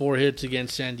 innings, 4 hits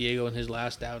against San Diego in his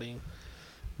last outing.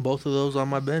 Both of those on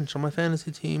my bench on my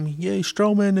fantasy team. Yay,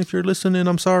 Stroman! If you're listening,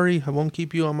 I'm sorry. I won't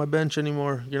keep you on my bench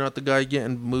anymore. You're not the guy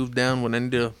getting moved down when I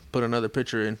need to put another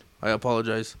pitcher in. I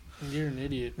apologize. You're an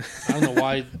idiot. I don't know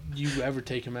why you ever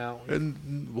take him out.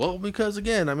 And well, because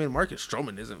again, I mean, Marcus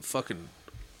Stroman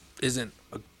isn't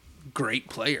a great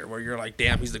player where you're like,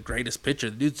 damn, he's the greatest pitcher.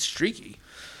 The dude's streaky.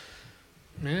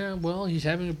 Yeah, well, he's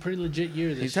having a pretty legit year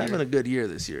this year. He's having a good year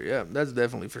this year. Yeah, that's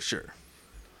definitely for sure.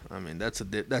 I mean, that's the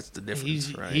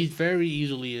difference, right? He's very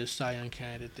easily a Cy Young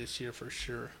candidate this year for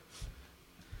sure.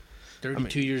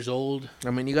 32 years old.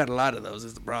 I mean, you got a lot of those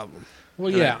is the problem. Well,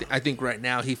 And yeah. I think right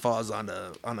now he falls on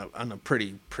a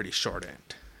pretty short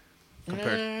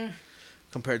end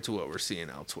compared to what we're seeing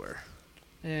elsewhere.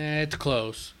 It's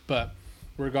close, but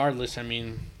regardless, I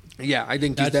mean, Yeah, I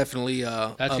think he's definitely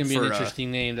that's gonna be an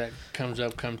interesting name that comes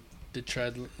up come the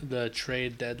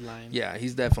trade deadline. Yeah,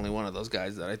 he's definitely one of those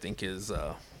guys that I think is.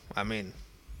 I mean,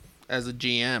 as a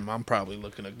GM, I'm probably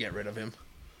looking to get rid of him.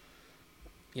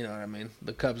 You know what I mean?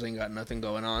 The Cubs ain't got nothing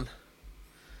going on.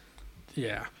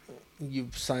 Yeah.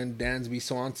 You've signed Dansby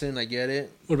Swanson. I get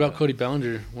it. What about Cody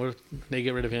Bellinger? What if they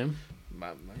get rid of him?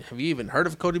 Have you even heard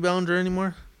of Cody Bellinger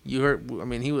anymore? You heard? I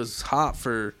mean, he was hot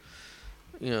for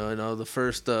I know the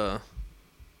first.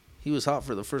 He was hot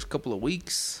for the first couple of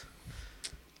weeks.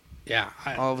 Yeah.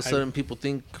 All of a sudden, people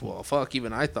think, well, fuck.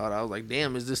 Even I thought, I was like,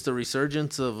 damn, is this the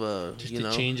resurgence of just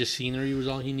a change of scenery was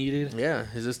all he needed. Yeah,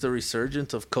 is this the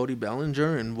resurgence of Cody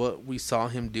Bellinger and what we saw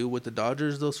him do with the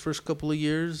Dodgers those first couple of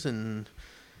years? And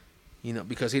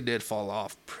because he did fall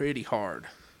off pretty hard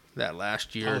that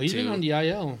last year. He's been on the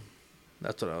IL.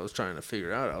 That's what I was trying to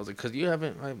figure out. I was like, because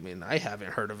I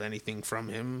haven't heard of anything from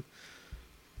him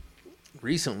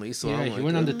recently. So yeah, I'm he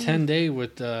went on the 10-day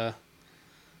with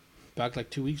back like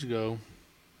 2 weeks ago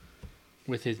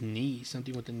with his knee,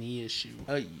 something with the knee issue.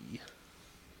 Aye.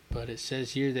 But it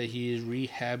says here that he is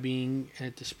rehabbing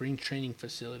at the spring training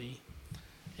facility.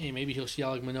 Hey, maybe he'll see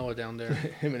Alek Manoah down there.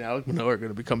 Him and Alek Manoah are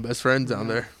going to become best friends down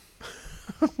there.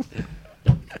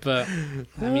 But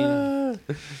I mean,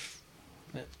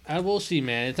 I will see,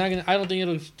 man. It's not gonna. I don't think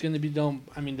it's gonna be done.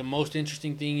 I mean, the most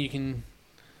interesting thing you can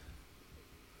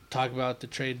talk about the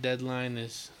trade deadline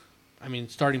is, I mean,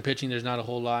 starting pitching. There's not a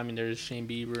whole lot. I mean, there's Shane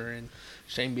Bieber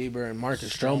and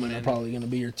Marcus Stroman are probably going to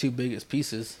be your two biggest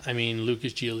pieces. I mean,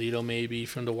 Lucas Giolito maybe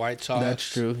from the White Sox.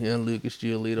 That's true. Yeah, Lucas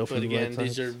Giolito from the White Sox. But again,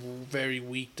 these are very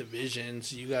weak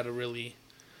divisions. You got to really,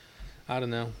 I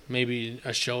don't know, maybe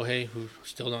a Shohei who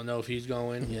still don't know if he's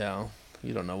going. Yeah,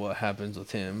 you don't know what happens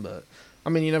with him, but I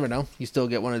mean, you never know. You still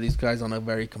get one of these guys on a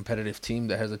very competitive team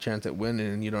that has a chance at winning,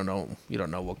 and you don't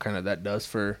know what kind of that does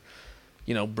for,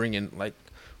 bringing like,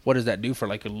 what does that do for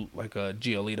like a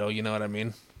Giolito? You know what I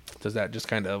mean? Does that just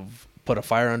kind of put a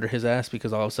fire under his ass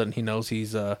because all of a sudden he knows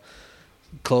he's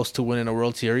close to winning a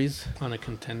World Series on a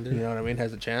contender? You know what I mean?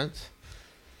 Has a chance.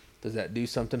 Does that do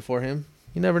something for him?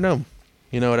 You never know.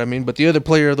 You know what I mean? But the other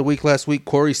player of the week last week,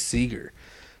 Corey Seager.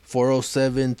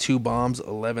 407, 2 bombs,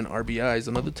 11 RBIs.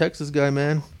 Another Texas guy,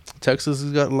 man. Texas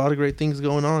has got a lot of great things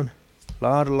going on.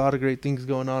 A lot of great things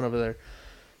going on over there.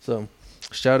 So,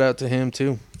 shout out to him,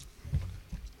 too.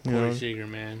 Corey Seager,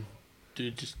 man.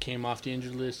 Dude just came off the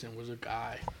injured list and was a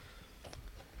guy.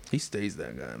 He stays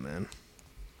that guy, man.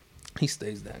 He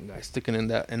stays that guy. Sticking in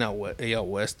that AL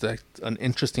West. That's an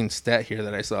interesting stat here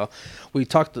that I saw. We've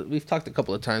talked a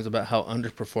couple of times about how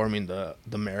underperforming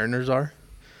the Mariners are.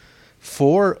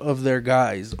 4 of their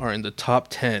guys are in the top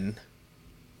 10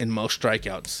 in most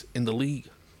strikeouts in the league.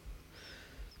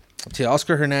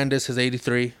 Teoscar Hernandez has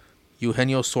 83,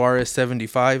 Eugenio Suarez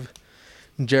 75,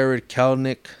 Jared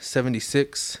Kalnick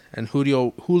 76, and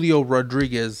Julio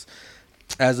Rodriguez,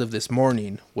 as of this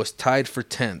morning, was tied for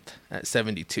 10th at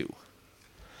 72.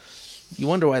 You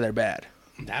wonder why they're bad.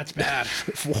 That's bad.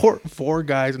 Four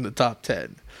guys in the top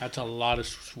 10. That's a lot of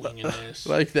swing in this.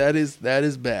 Like that is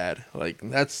bad. Like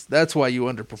that's why you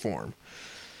underperform.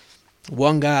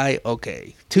 1 guy,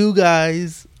 okay. 2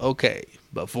 guys, okay.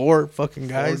 But 4 fucking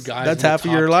guys, that's half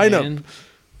of your lineup. 10.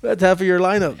 That's half of your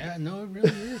lineup. Yeah, no, it really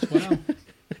is. Wow.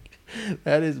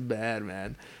 That is bad,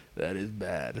 man. That is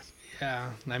bad.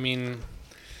 Yeah, I mean,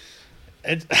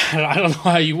 I don't know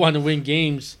how you want to win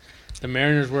games. The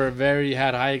Mariners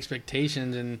had high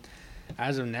expectations, and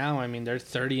as of now, I mean, they're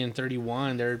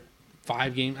 30-31. They're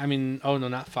 5 games. I mean, oh no,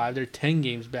 not 5. They're 10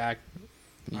 games back.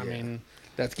 Yeah. I mean,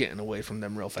 that's getting away from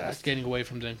them real fast. That's getting away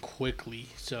from them quickly.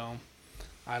 So,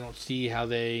 I don't see how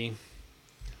they.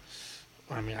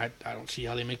 I mean, I don't see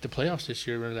how they make the playoffs this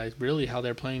year. Really, how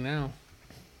they're playing now.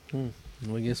 Well,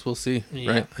 I guess we'll see.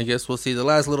 Yeah. Right? I guess we'll see. The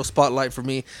last little spotlight for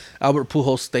me, Albert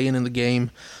Pujols staying in the game.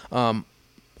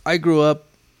 I grew up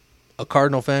a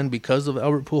Cardinal fan because of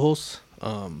Albert Pujols,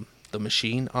 the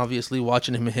machine, obviously,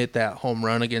 watching him hit that home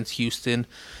run against Houston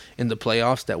in the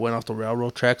playoffs that went off the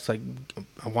railroad tracks. Like,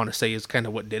 I want to say is kind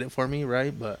of what did it for me,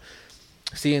 right? But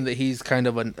seeing that he's kind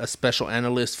of a special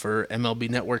analyst for MLB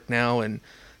Network now, and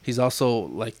he's also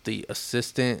like the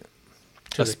assistant,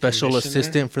 a special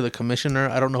assistant for the commissioner.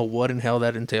 I don't know what in hell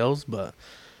that entails, but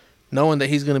knowing that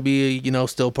he's going to be,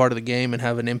 still part of the game and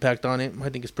have an impact on it, I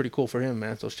think it's pretty cool for him,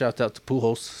 man. So shouts out to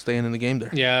Pujols staying in the game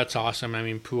there. Yeah, that's awesome. I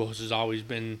mean, Pujols has always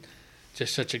been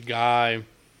just such a guy.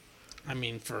 I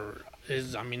mean,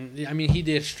 he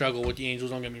did struggle with the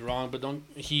Angels. Don't get me wrong, but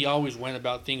he always went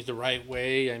about things the right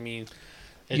way. I mean,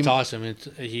 it's awesome.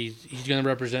 He's going to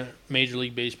represent Major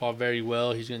League Baseball very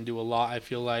well. He's going to do a lot. I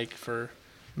feel like for.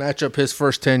 Match up his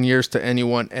first 10 years to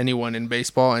anyone in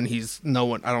baseball, and he's no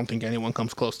one. I don't think anyone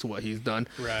comes close to what he's done.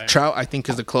 Right. Trout, I think,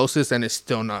 is the closest, and is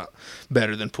still not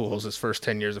better than Pujols' first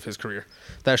 10 years of his career.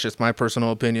 That's just my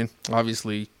personal opinion.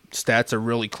 Obviously, stats are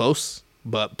really close,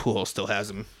 but Pujols still has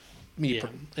him.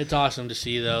 It's awesome to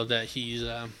see though that he's,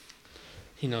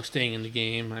 staying in the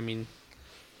game. I mean,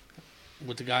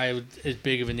 with a guy with as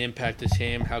big of an impact as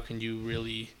him, how can you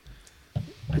really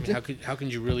I mean, how can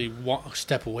you really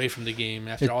step away from the game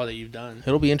after all that you've done?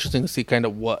 It'll be interesting to see kind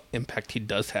of what impact he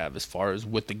does have as far as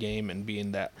with the game and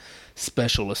being that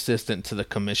special assistant to the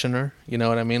commissioner. You know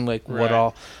what I mean? Like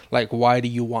why do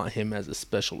you want him as a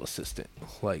special assistant?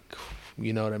 Like,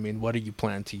 you know what I mean? What do you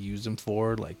plan to use him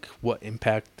for? Like, what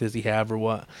impact does he have, or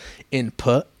what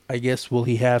input, I guess, will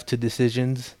he have to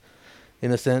decisions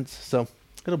in a sense? So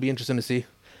it'll be interesting to see.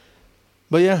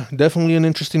 But yeah, definitely an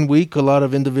interesting week. A lot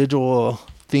of individual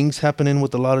things happening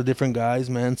with a lot of different guys,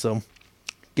 man. So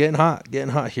getting hot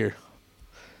here.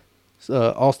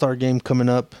 All-Star game coming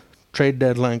up, trade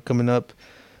deadline coming up,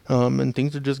 and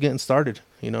things are just getting started.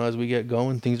 You know, as we get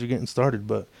going, things are getting started.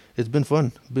 But it's been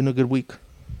fun. Been a good week.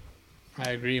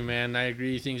 I agree, man. I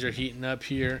agree. Things are heating up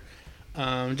here.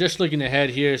 Just looking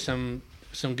ahead here, some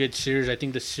good series. I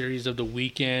think the series of the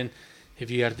weekend, if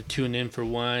you have to tune in for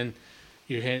one,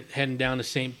 you're heading down to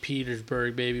St.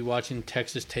 Petersburg, baby, watching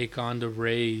Texas take on the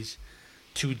Rays.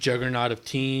 Two juggernaut of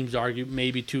teams,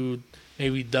 maybe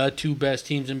the two best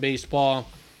teams in baseball.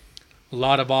 A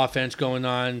lot of offense going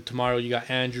on. Tomorrow you got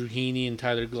Andrew Heaney and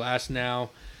Tyler Glasnow.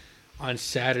 On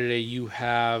Saturday you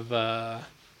have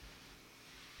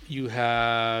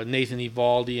Nathan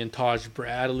Eovaldi and Taj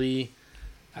Bradley.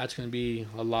 That's going to be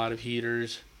a lot of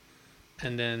heaters.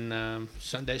 And then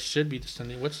that should be the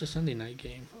Sunday. What's the Sunday night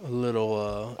game?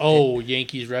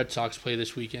 Yankees Red Sox play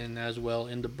this weekend as well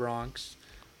in the Bronx.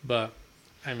 But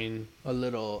I mean, a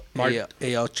little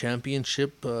AL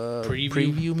Championship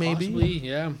preview maybe. Possibly,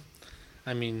 yeah.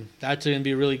 I mean, that's going to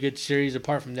be a really good series.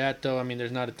 Apart from that, though, I mean,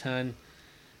 there's not a ton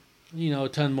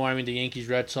more. I mean, the Yankees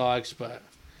Red Sox, but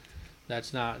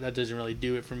that doesn't really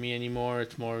do it for me anymore.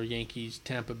 It's more Yankees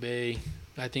Tampa Bay.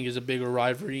 I think is a bigger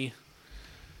rivalry.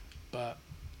 But,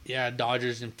 yeah,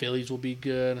 Dodgers and Phillies will be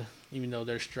good, even though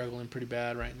they're struggling pretty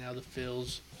bad right now, the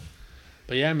Phils.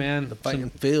 But, yeah, man. The fighting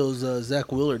Phils,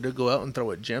 Zach Wheeler did go out and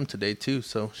throw a gem today, too.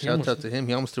 So, shout out to him.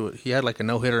 He almost threw it. He had like a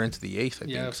no-hitter into the eighth, I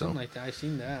think. Yeah, something like that. I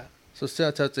seen that. So,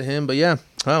 shout out to him. But, yeah,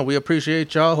 we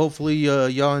appreciate y'all. Hopefully,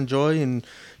 y'all enjoy and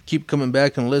keep coming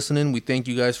back and listening. We thank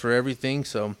you guys for everything.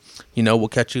 So, we'll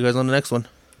catch you guys on the next one.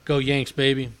 Go Yanks,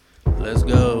 baby. Let's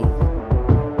go.